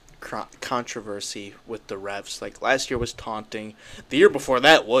with the refs. Like last year was taunting. The year before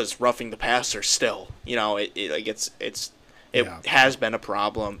that was roughing the passer. Still, you know, it has been a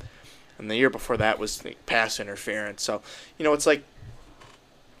problem. And the year before that was pass interference. So, you know, it's like,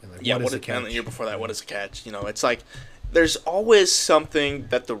 and the year before that, what is a catch? You know, it's like there's always something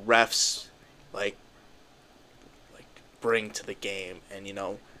that the refs like bring to the game, and you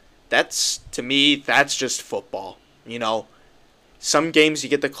know, that's, to me, that's just football. You know, some games you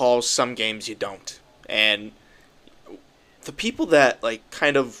get the calls, some games you don't, and the people that like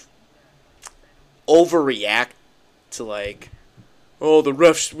kind of overreact to like, oh, the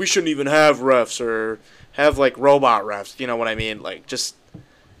refs, we shouldn't even have refs or have like robot refs. You know what I mean? Like, just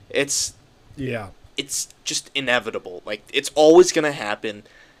it's just inevitable. Like, it's always gonna happen.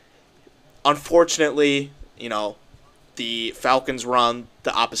 Unfortunately, you know, the Falcons were on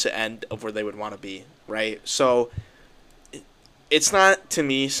the opposite end of where they would want to be, right? So it's not, to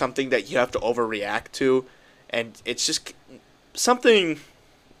me, something that you have to overreact to, and it's just something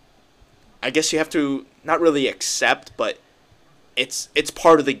I guess you have to not really accept, but it's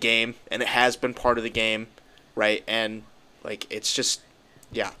part of the game, and it has been part of the game, right? And like, it's just,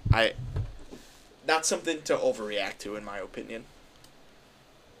 yeah, not something to overreact to, in my opinion.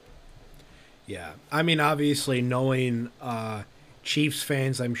 Yeah, I mean, obviously, knowing Chiefs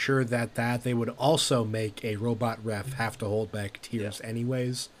fans, I'm sure that they would also make a robot ref have to hold back tears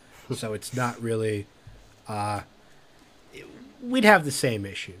anyways. So it's not really, we'd have the same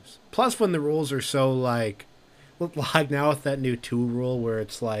issues. Plus, when the rules are so like now with that new 2 rule where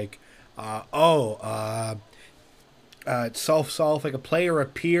it's like, it's self-solve, like a player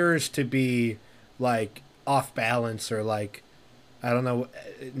appears to be like off balance or like, I don't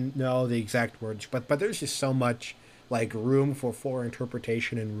know the exact words, but there's just so much like room for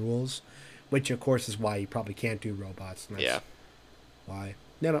interpretation and rules, which of course is why you probably can't do robots. And that's why.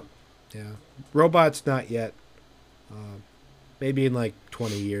 No. Yeah. Robots, not yet. Maybe in like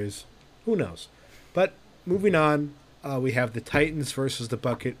 20 years. Who knows? But moving on, we have the Titans versus the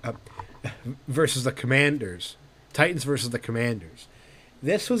Commanders. Titans versus the Commanders.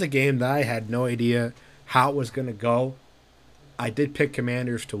 This was a game that I had no idea how it was going to go. I did pick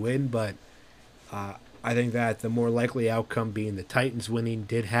Commanders to win, but I think that the more likely outcome being the Titans winning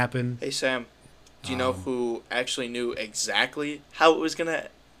did happen. Hey Sam, do you know who actually knew exactly how it was gonna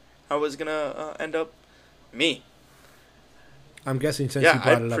end up? Me. I'm guessing since you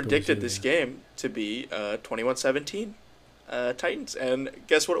brought it up. I predicted this game to be 21-17 Titans, and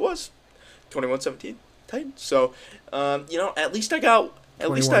guess what it was? 21-17 Titans. So, you know, at least I got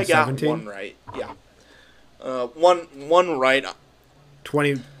one right. Yeah. One right.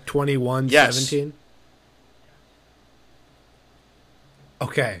 21-17? Yes.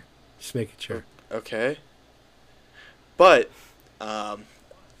 Okay. Just making sure. Okay. But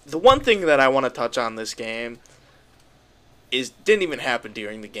the one thing that I want to touch on this game didn't even happen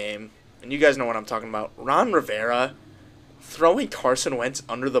during the game, and you guys know what I'm talking about. Ron Rivera throwing Carson Wentz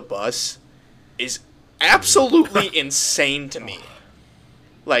under the bus is absolutely insane to me.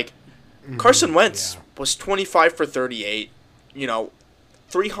 Like, Carson Wentz was 25 for 38, you know,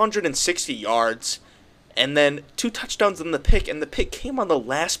 360 yards, and then 2 touchdowns in the pick, and the pick came on the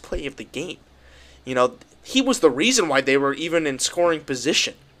last play of the game. You know, he was the reason why they were even in scoring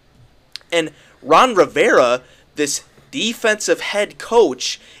position. And Ron Rivera, this defensive head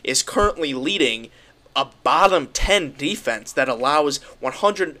coach, is currently leading a bottom 10 defense that allows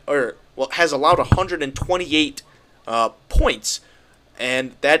has allowed 128 points,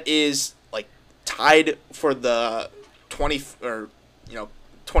 and that is like tied for the 25th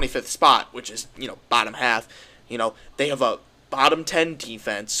spot, which is, you know, bottom half. You know, they have a bottom 10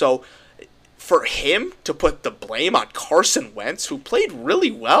 defense. So for him to put the blame on Carson Wentz, who played really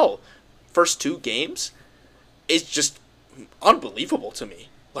well first 2 games, is just unbelievable to me.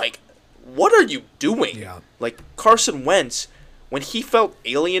 Like, what are you doing? Yeah. Like, Carson Wentz, when he felt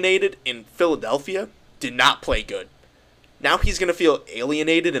alienated in Philadelphia, did not play good. Now he's going to feel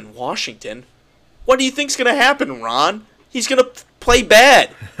alienated in Washington. What do you think's going to happen, Ron? He's going to play bad.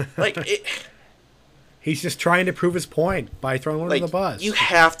 He's just trying to prove his point by throwing one of the bus. You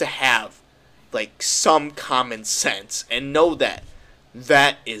have to have, some common sense and know that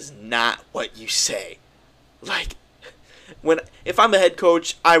that is not what you say. If I'm a head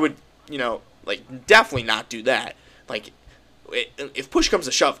coach, I would, definitely not do that. If push comes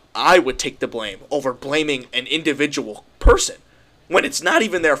to shove, I would take the blame over blaming an individual person when it's not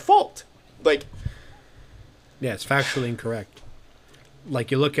even their fault. Yeah, it's factually incorrect.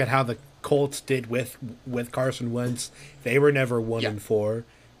 You look at how the Colts did with Carson Wentz. They were never 1-4.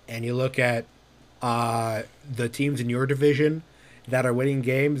 And you look at the teams in your division that are winning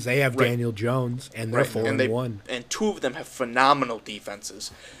games, they have Daniel Jones, and they're 4-1. And 2 of them have phenomenal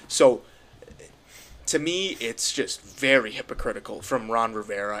defenses. So, to me, it's just very hypocritical from Ron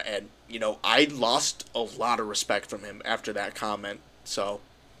Rivera. And, I lost a lot of respect from him after that comment. So,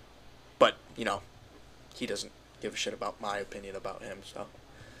 but, he doesn't give a shit about my opinion about him, so.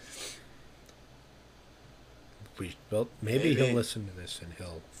 Well, maybe he'll listen to this and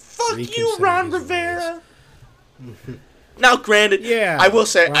he'll fuck you, Ron Rivera. Now, granted, yeah, I will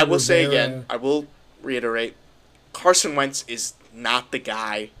say again, I will reiterate, Carson Wentz is not the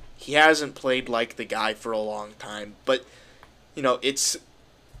guy. He hasn't played like the guy for a long time, but it's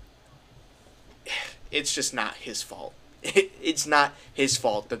just not his fault. It's not his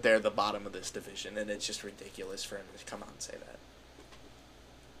fault that they're the bottom of this division, and it's just ridiculous for him to come out and say that.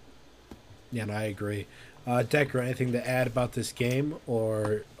 Yeah, and I agree. Decker, anything to add about this game,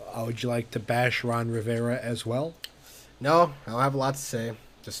 or would you like to bash Ron Rivera as well? No, I don't have a lot to say.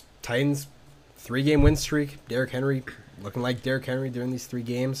 Just Titans, 3-game win streak. Derrick Henry looking like Derrick Henry during these 3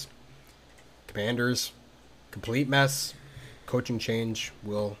 games. Commanders, complete mess. Coaching change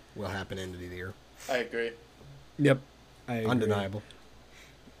will happen end of the year. I agree. Yep. I agree. Undeniable.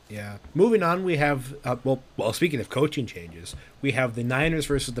 Yeah. Moving on, we have, speaking of coaching changes, we have the Niners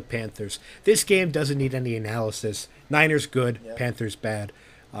versus the Panthers. This game doesn't need any analysis. Niners good, Panthers bad.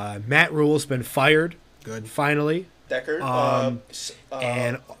 Matt Rule's been fired. Good. Finally. Deckard,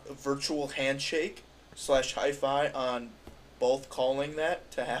 and virtual handshake / high-five on both calling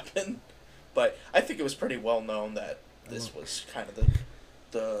that to happen. But I think it was pretty well known that this was kind of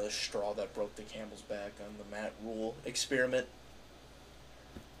the straw that broke the camel's back on the Matt Rule experiment.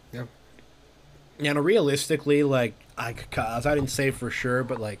 Yeah. And realistically, cause I didn't say for sure,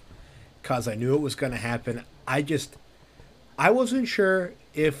 but cause I knew it was going to happen, I wasn't sure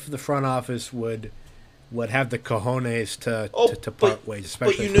if the front office would have the cojones to part ways,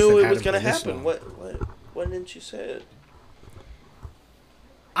 especially. But you knew it was going to happen. Why didn't you say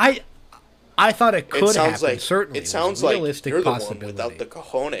it? I thought it could happen. Certainly, it sounds like you're the one without the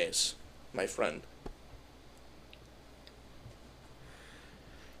cojones, my friend.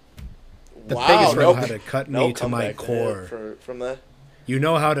 The biggest know how to cut me to my core. From the. You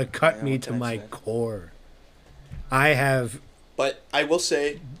know how to cut me to my core. I have. But I will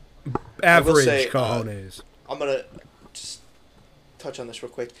say. Average cojones. I'm gonna just touch on this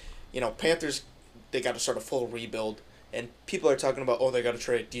real quick. Panthers, they got to start a full rebuild, and people are talking about, they got to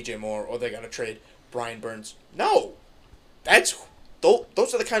trade DJ Moore or they got to trade Brian Burns. No, those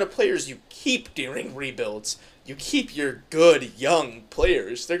are the kind of players you keep during rebuilds. You keep your good young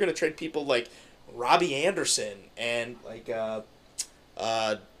players. They're gonna trade people like Robbie Anderson and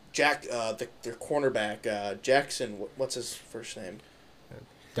Jack, their cornerback Jackson. What's his first name?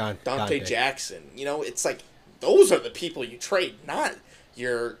 Dante Jackson. It's like those are the people you trade, not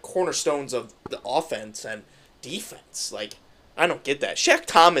your cornerstones of the offense and defense. I don't get that. Shaq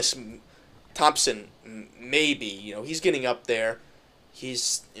Thompson, maybe, he's getting up there.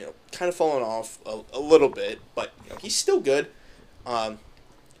 He's, kind of fallen off a little bit, but he's still good. But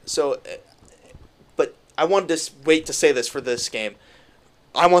I wanted to wait to say this for this game.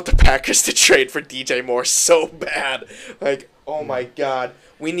 I want the Packers to trade for DJ Moore so bad. Oh my God.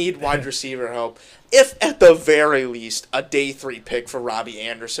 We need wide receiver help. If at the very least a day 3 pick for Robbie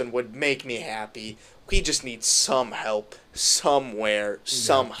Anderson would make me happy. We just need some help somewhere,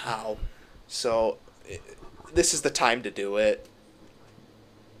 somehow. So this is the time to do it.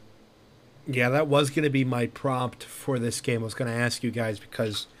 Yeah, that was going to be my prompt for this game. I was going to ask you guys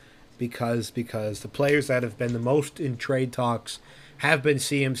because the players that have been the most in trade talks have been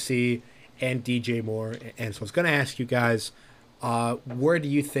CMC and DJ Moore. And so I was going to ask you guys, Where do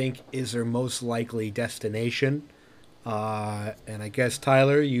you think is their most likely destination? And I guess,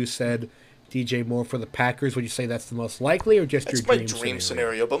 Tyler, you said DJ Moore for the Packers. Would you say that's the most likely or just It's your my dream dream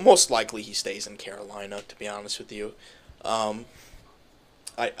scenario, but most likely he stays in Carolina. To be honest with you, I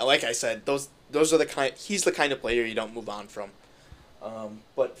like I said, those are the kind. He's the kind of player you don't move on from.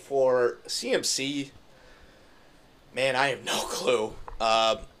 But for CMC, man, I have no clue.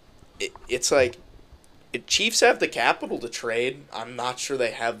 It's like, Chiefs have the capital to trade. I'm not sure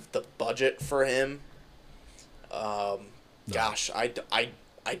they have the budget for him. No. Gosh, I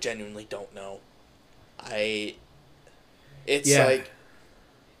genuinely don't know. It's Yeah. like,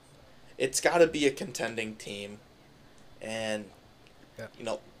 it's got to be a contending team, and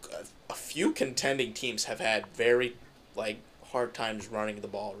Yeah. a few contending teams have had very hard times running the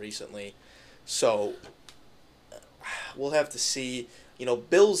ball recently, so we'll have to see.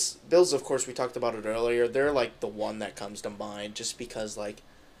 Bills, of course, we talked about it earlier. They're the one that comes to mind, just because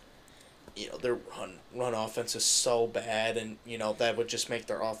their run offense is so bad, and that would just make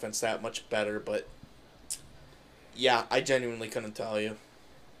their offense that much better. But yeah, I genuinely couldn't tell you.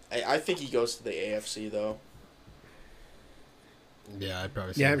 I think he goes to the AFC though. Yeah, I'd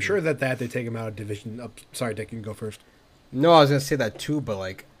probably say Yeah, I'm sure that they take him out of division. Sorry, Dick, you can go first. No, I was gonna say that too,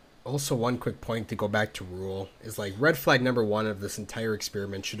 but also one quick point to go back to Rule is red flag number one of this entire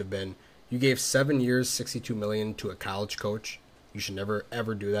experiment should have been you gave 7 years, $62 million to a college coach. You should never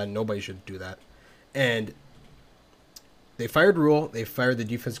ever do that. Nobody should do that. And they fired Rule. They fired the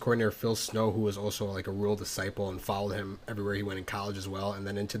defense coordinator Phil Snow, who was also a Rule disciple and followed him everywhere he went in college as well, and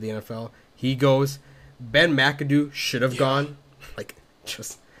then into the NFL. He goes. Ben McAdoo should have gone.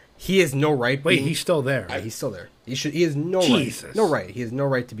 He has no right. Wait, he's still there. He's still there. He has no Jesus. right. No right. He has no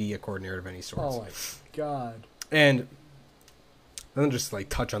right to be a coordinator of any sort. Oh my God. And then just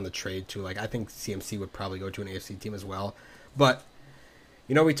touch on the trade too. I think CMC would probably go to an AFC team as well. But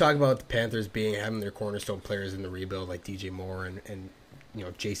we talk about the Panthers having their cornerstone players in the rebuild like DJ Moore and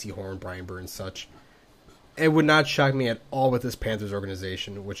J.C. Horn, Brian Burns, such. It would not shock me at all with this Panthers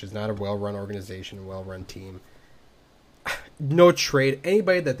organization, which is not a well-run organization, a well-run team. No trade.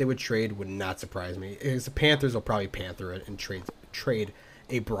 Anybody that they would trade would not surprise me. Because the Panthers will probably panther it and trade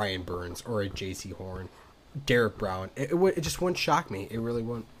a Brian Burns or a J.C. Horn, Derek Brown. It just wouldn't shock me. It really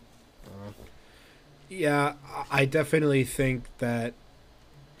wouldn't. Yeah, I definitely think that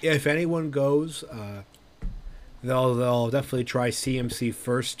if anyone goes, they'll definitely try CMC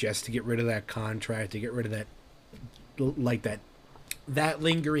first, just to get rid of that contract, to get rid of that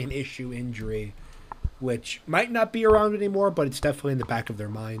lingering issue injury, which might not be around anymore, but it's definitely in the back of their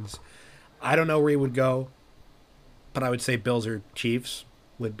minds. I don't know where he would go, but I would say Bills or Chiefs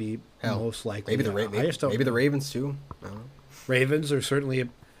would be most likely. Maybe maybe the Ravens too. I don't know. Ravens are certainly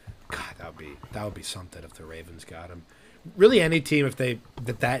God, that would be something if the Ravens got him. Really, any team if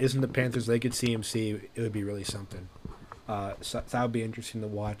that isn't the Panthers, they could CMC, it would be really something. So that would be interesting to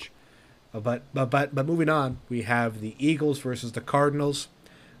watch. But moving on, we have the Eagles versus the Cardinals.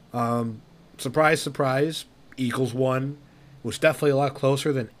 Surprise, surprise, Eagles won. It was definitely a lot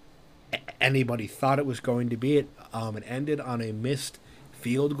closer than anybody thought it was going to be. It ended on a missed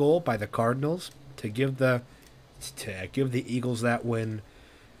field goal by the Cardinals to give the Eagles that win.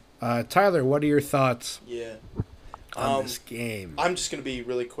 Tyler, what are your thoughts on this game? I'm just going to be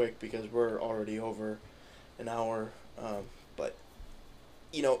really quick because we're already over an hour. But,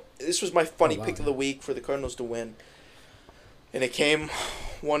 this was my funny pick of the week for the Cardinals to win. And it came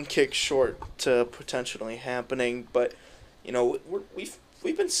one kick short to potentially happening. But, we've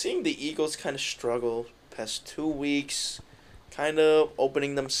been seeing the Eagles kind of struggle past 2 weeks, kind of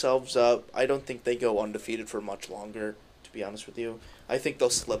opening themselves up. I don't think they go undefeated for much longer, to be honest with you. I think they'll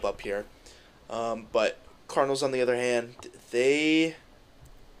slip up here. But Cardinals, on the other hand, I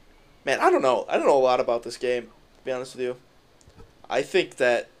don't know. I don't know a lot about this game, to be honest with you. I think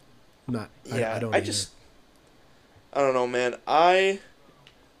that... I don't know, man.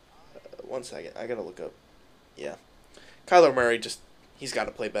 One second. I gotta look up. Yeah. Kyler Murray, he's got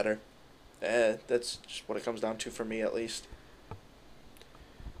to play better. That's just what it comes down to for me, at least.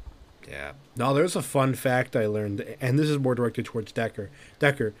 Yeah. No, there's a fun fact I learned, and this is more directed towards Decker.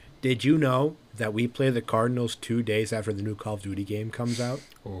 Decker, did you know that we play the Cardinals 2 days after the new Call of Duty game comes out?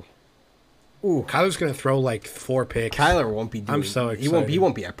 Oh. Ooh. Kyler's going to throw 4 picks. Kyler won't be doing... I'm so excited. He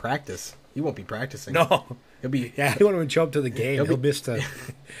won't be at practice. He won't be practicing. No. He'll be... Yeah, he won't even show up to the game. He'll miss the...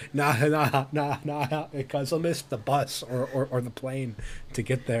 Nah, because he'll miss the bus or the plane to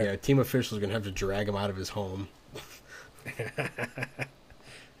get there. Yeah, team officials are going to have to drag him out of his home.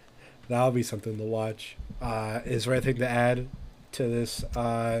 That'll be something to watch. Is there anything to add to this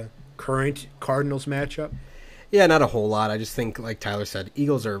current Cardinals matchup? Yeah, not a whole lot. I just think, like Tyler said,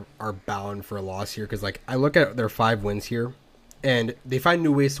 Eagles are bound for a loss here because, like, I look at their 5 wins here, and they find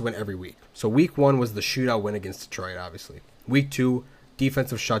new ways to win every week. So week 1 was the shootout win against Detroit, obviously. Week 2,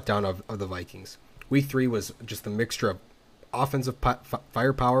 defensive shutdown of the Vikings. Week 3 was just a mixture of offensive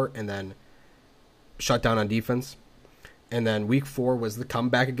firepower and then shutdown on defense. And then week 4 was the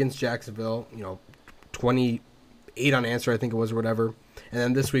comeback against Jacksonville, 28 unanswered, I think it was, or whatever. And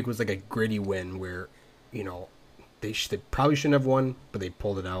then this week was like a gritty win where, they probably shouldn't have won, but they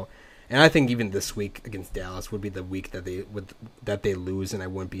pulled it out. And I think even this week against Dallas would be the week that they lose, and I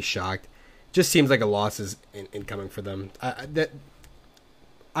wouldn't be shocked. Just seems like a loss is incoming for them.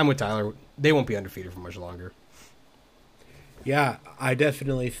 I'm with Tyler. They won't be undefeated for much longer. Yeah, I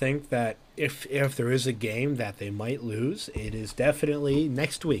definitely think that if there is a game that they might lose, it is definitely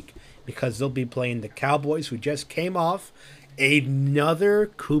next week because they'll be playing the Cowboys, who just came off another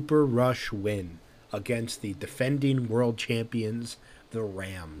Cooper Rush win against the defending world champions, the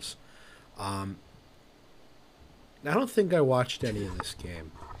Rams. I don't think I watched any of this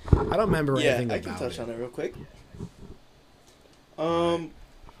game. I don't remember anything about it. Yeah, I can touch on it real quick.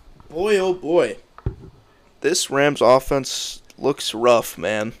 Boy, oh boy. This Rams offense looks rough,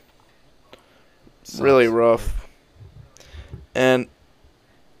 man. Really rough. And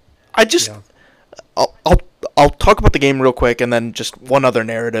I just... Yeah. I'll talk about the game real quick and then just one other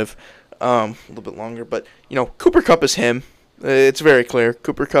narrative. A little bit longer. But, Cooper Kupp is him. It's very clear.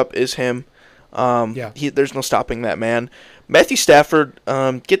 Cooper Kupp is him. There's no stopping that man. Matthew Stafford,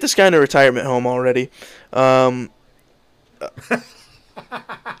 get this guy in a retirement home already. And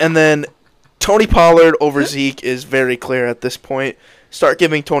then Tony Pollard over Zeke is very clear at this point. Start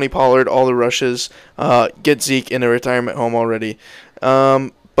giving Tony Pollard all the rushes. Get Zeke in a retirement home already.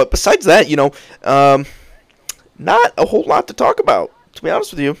 But besides that, not a whole lot to talk about, to be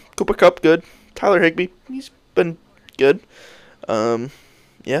honest with you. Cooper Kupp, good. Tyler Higbee, he's been good.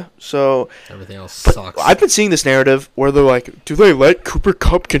 Yeah, so... Everything else sucks. I've been seeing this narrative where they're like, do they let Cooper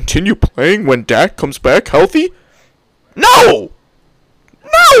Kupp continue playing when Dak comes back healthy? No!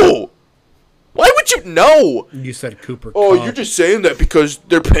 No! Why would you... No! You said Cooper Oh, Kupp. You're just saying that because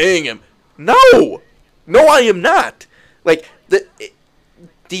they're paying him. No! No, I am not. Like,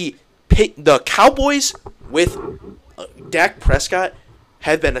 the Cowboys with Dak Prescott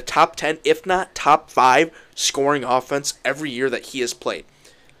have been a top 10, if not top 5, scoring offense every year that he has played.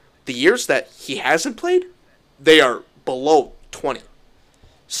 The years that he hasn't played, they are below 20.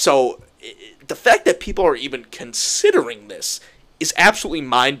 So the fact that people are even considering this is absolutely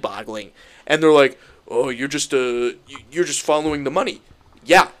mind-boggling. And they're like, "Oh, you're just following the money."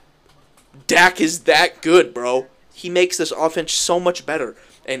 Yeah, Dak is that good, bro. He makes this offense so much better.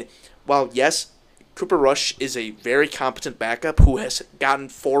 And while yes, Cooper Rush is a very competent backup who has gotten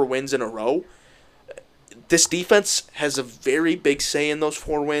 4 wins in a row, this defense has a very big say in those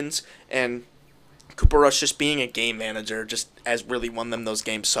 4 wins, and Cooper Rush just being a game manager just has really won them those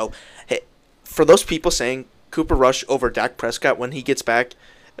games. So, hey, for those people saying Cooper Rush over Dak Prescott when he gets back,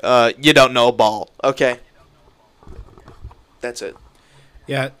 you don't know a ball, okay? That's it.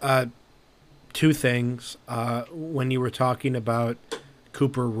 Yeah, 2 things. When you were talking about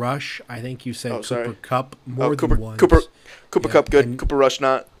Cooper Rush, I think you said Cooper Kupp more than once. Cooper Kupp good. Cooper Rush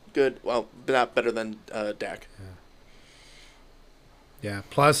not good. Well, not better than Dak. Yeah.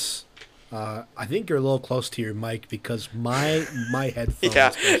 Plus, I think you're a little close to your mic because my headphones.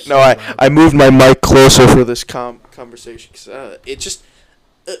 Yeah. No, I moved my mic closer for this conversation because it just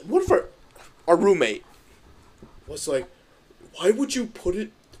one of our roommate was like, "Why would you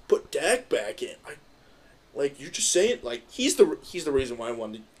put Dak back in?" Like, you're just saying, like, he's the reason why I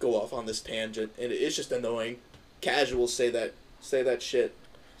wanted to go off on this tangent, and it's just annoying. Casuals say that shit.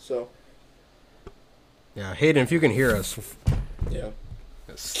 So. Yeah, Hayden, if you can hear us. Yeah.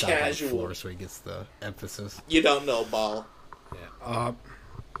 Stop casual. On the floor so he gets the emphasis. You don't know, ball.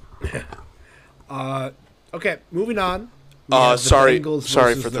 Yeah. Okay, moving on. Sorry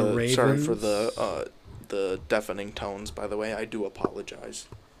for the deafening tones. By the way, I do apologize.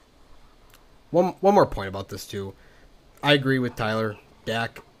 One more point about this, too. I agree with Tyler.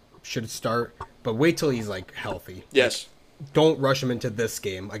 Dak should start, but wait till he's, healthy. Yes. Don't rush him into this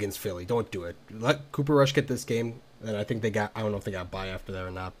game against Philly. Don't do it. Let Cooper Rush get this game, and I think I don't know if they got bye after that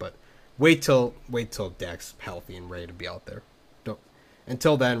or not, but wait till Dak's healthy and ready to be out there.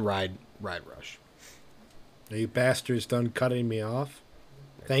 Until then, ride Rush. Are you bastards done cutting me off?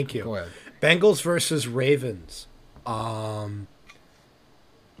 Thank you. Go ahead. Bengals versus Ravens.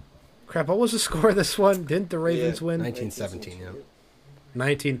 Crap, what was the score of this one? Didn't the Ravens win? 1917, yeah.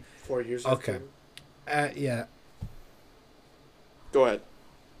 19. 4 years ago. Okay. Yeah. Go ahead.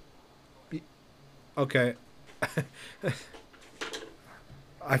 Okay.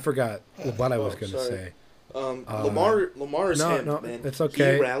 I forgot what I was going to sorry. say. Lamar's no, him, no, man. it's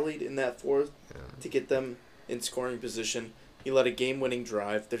okay. He rallied in that fourth to get them in scoring position. He led a game-winning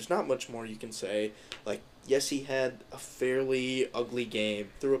drive. There's not much more you can say. Like, yes, he had a fairly ugly game,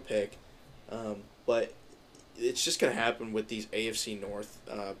 threw a pick, but it's just gonna happen with these AFC North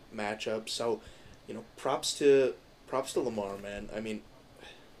matchups. So, props to Lamar, man. I mean,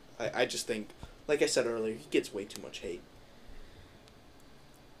 I just think, like I said earlier, he gets way too much hate.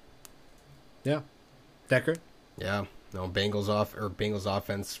 Yeah. Decker? Yeah. No, Bengals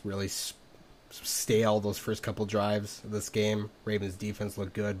offense really stale those first couple drives of this game. Ravens defense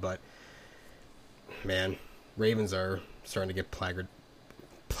looked good, but man, Ravens are starting to get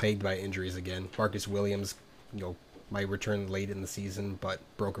plagued by injuries again. Marcus Williams, might return late in the season, but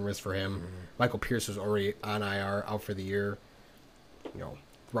broken wrist for him. Michael Pierce was already on IR, out for the year.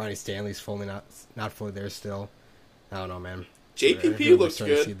 Ronnie Stanley's not fully there still. I don't know, man. JPP looks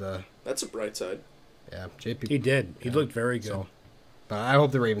good. That's a bright side. Yeah, JPP. He did. He looked very good. So, but I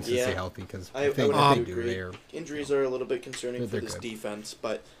hope the Ravens can stay healthy because I they would do. agree. Injuries are a little bit concerning for this good defense,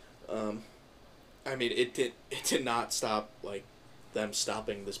 but I mean, it did not stop them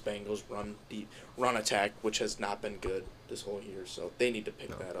stopping this Bengals run attack, which has not been good this whole year. So they need to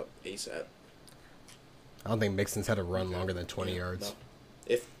pick that up ASAP. I don't think Mixon's had a run longer than 20 yards.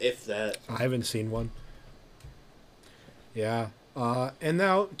 No. If that. I haven't seen one. Yeah. And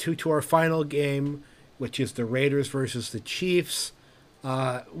now to our final game, which is the Raiders versus the Chiefs.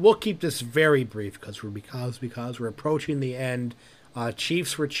 We'll keep this very brief because we're approaching the end.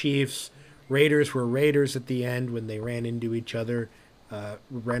 Chiefs were Chiefs. Raiders were Raiders at the end when they ran into each other,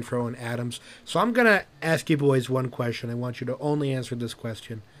 Renfro and Adams. So I'm going to ask you boys one question. I want you to only answer this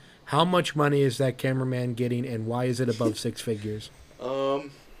question. How much money is that cameraman getting, and why is it above six figures? Wow.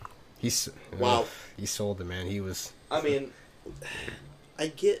 He sold it, man. He was... I mean, I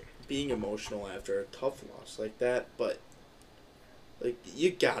get being emotional after a tough loss like that, but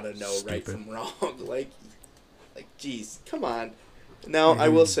you gotta know right from wrong. Like, geez, come on. Now, I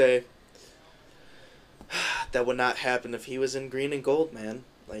will say that would not happen if he was in green and gold, man.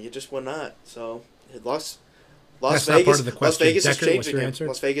 It just would not. So, Las That's Vegas, not part of the question. Las Vegas Decker, is what's your changing him. answer?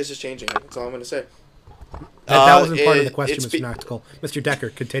 Las Vegas is changing him. That's all I'm gonna say. That wasn't part of the question, Mr. Noctical. Mr. Decker,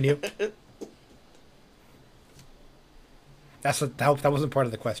 continue. That wasn't part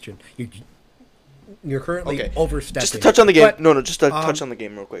of the question. You're currently overstepping. Just to touch on the game. But, Just to touch on the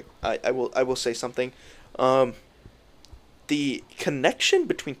game real quick. I will say something. The connection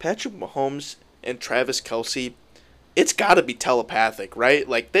between Patrick Mahomes and Travis Kelce, it's got to be telepathic, right?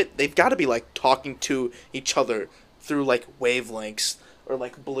 They've got to be talking to each other through wavelengths or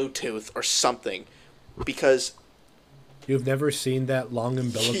Bluetooth or something, because you've never seen that long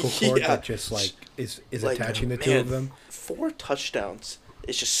umbilical cord that just is attaching the two of them. 4 touchdowns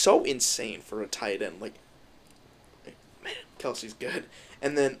is just so insane for a tight end. Man, Kelsey's good.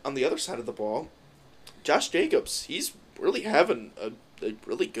 And then on the other side of the ball, Josh Jacobs, he's really having a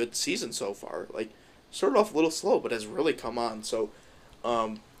really good season so far. Started off a little slow, but has really come on. So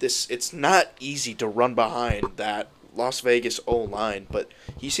it's not easy to run behind that Las Vegas O-line, but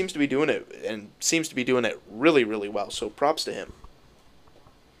he seems to be doing it, and seems to be doing it really, really well. So props to him.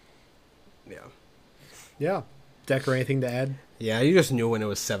 Yeah. Decker, anything to add? Yeah, you just knew when it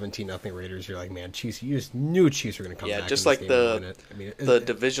was 17-0 Raiders. You're like, man, Chiefs. You just knew Chiefs were going to come back. Yeah, just in like this game and win it. the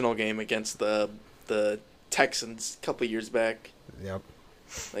divisional game against the Texans a couple years back. Yep.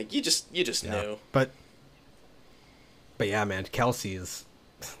 You just knew. But yeah, man, Kelsey is.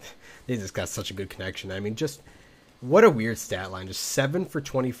 They just got such a good connection. I mean, just what a weird stat line. Just 7 for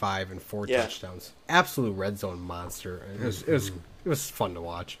 25 and 4 touchdowns. Absolute red zone monster. It was fun to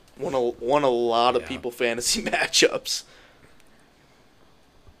watch. Won a lot of people fantasy matchups.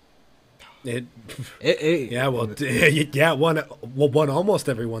 Won almost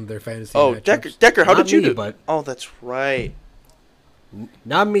everyone their fantasy. Oh, matchups. Decker, how did you do? But that's right.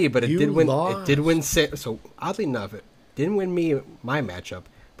 Not me, but it did win. Lost. It did win. So oddly enough, it didn't win me my matchup,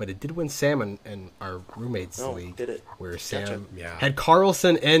 but it did win Sam and our roommates league. Did it? Where Sam Gotcha. had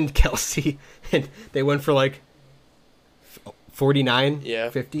Carlson and Kelsey, and they went for 49,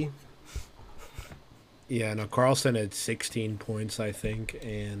 50. Yeah, no, Carlson had 16 points, I think,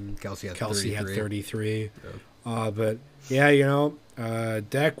 and Kelsey had 33. Yeah. But, yeah,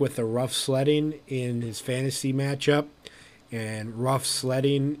 Deck with the rough sledding in his fantasy matchup and rough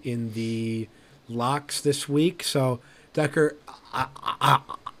sledding in the locks this week. So, Decker,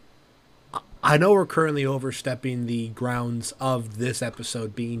 I know we're currently overstepping the grounds of this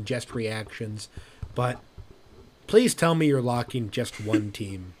episode being just reactions, but please tell me you're locking just one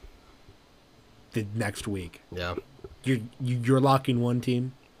team. the next week. Yeah. You're locking one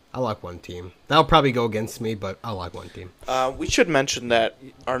team. I'll lock one team. That'll probably go against me, but I'll lock one team. We should mention that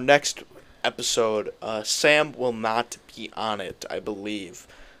our next episode, Sam will not be on it, I believe.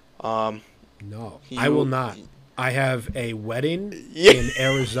 No, I will not. I have a wedding in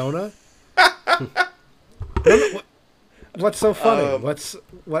Arizona. What's so funny?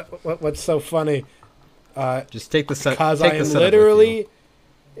 What's so funny? Just take the set. Because take I the am setup literally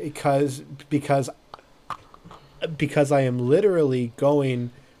because I am literally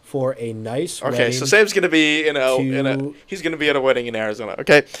going for a nice wedding. Okay, so Sam's gonna be he's gonna be at a wedding in Arizona.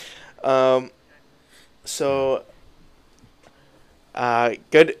 Okay,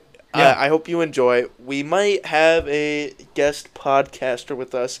 good. Yeah. I hope you enjoy. We might have a guest podcaster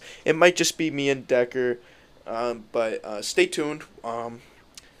with us. It might just be me and Decker, but stay tuned.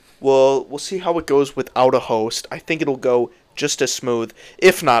 We'll see how it goes without a host. I think it'll go just as smooth,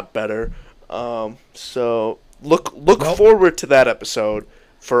 if not better. So look forward to that episode.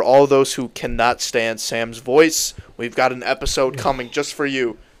 For all those who cannot stand Sam's voice, we've got an episode coming just for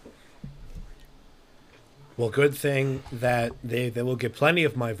you. Well, good thing that they will get plenty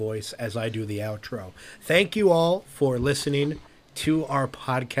of my voice as I do the outro. Thank you all for listening to our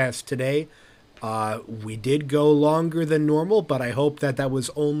podcast today. We did go longer than normal, but I hope that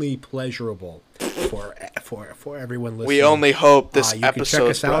was only pleasurable for everyone listening. We only hope this you can check episode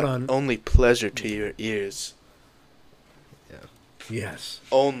us out brought on only pleasure to your ears. Yes.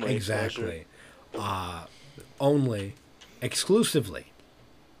 Only exactly. Only exclusively.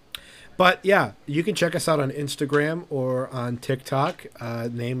 But yeah, you can check us out on Instagram or on TikTok.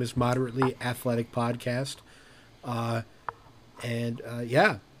 Name is Moderately Athletic Podcast.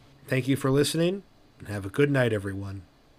 Yeah, thank you for listening and have a good night, everyone.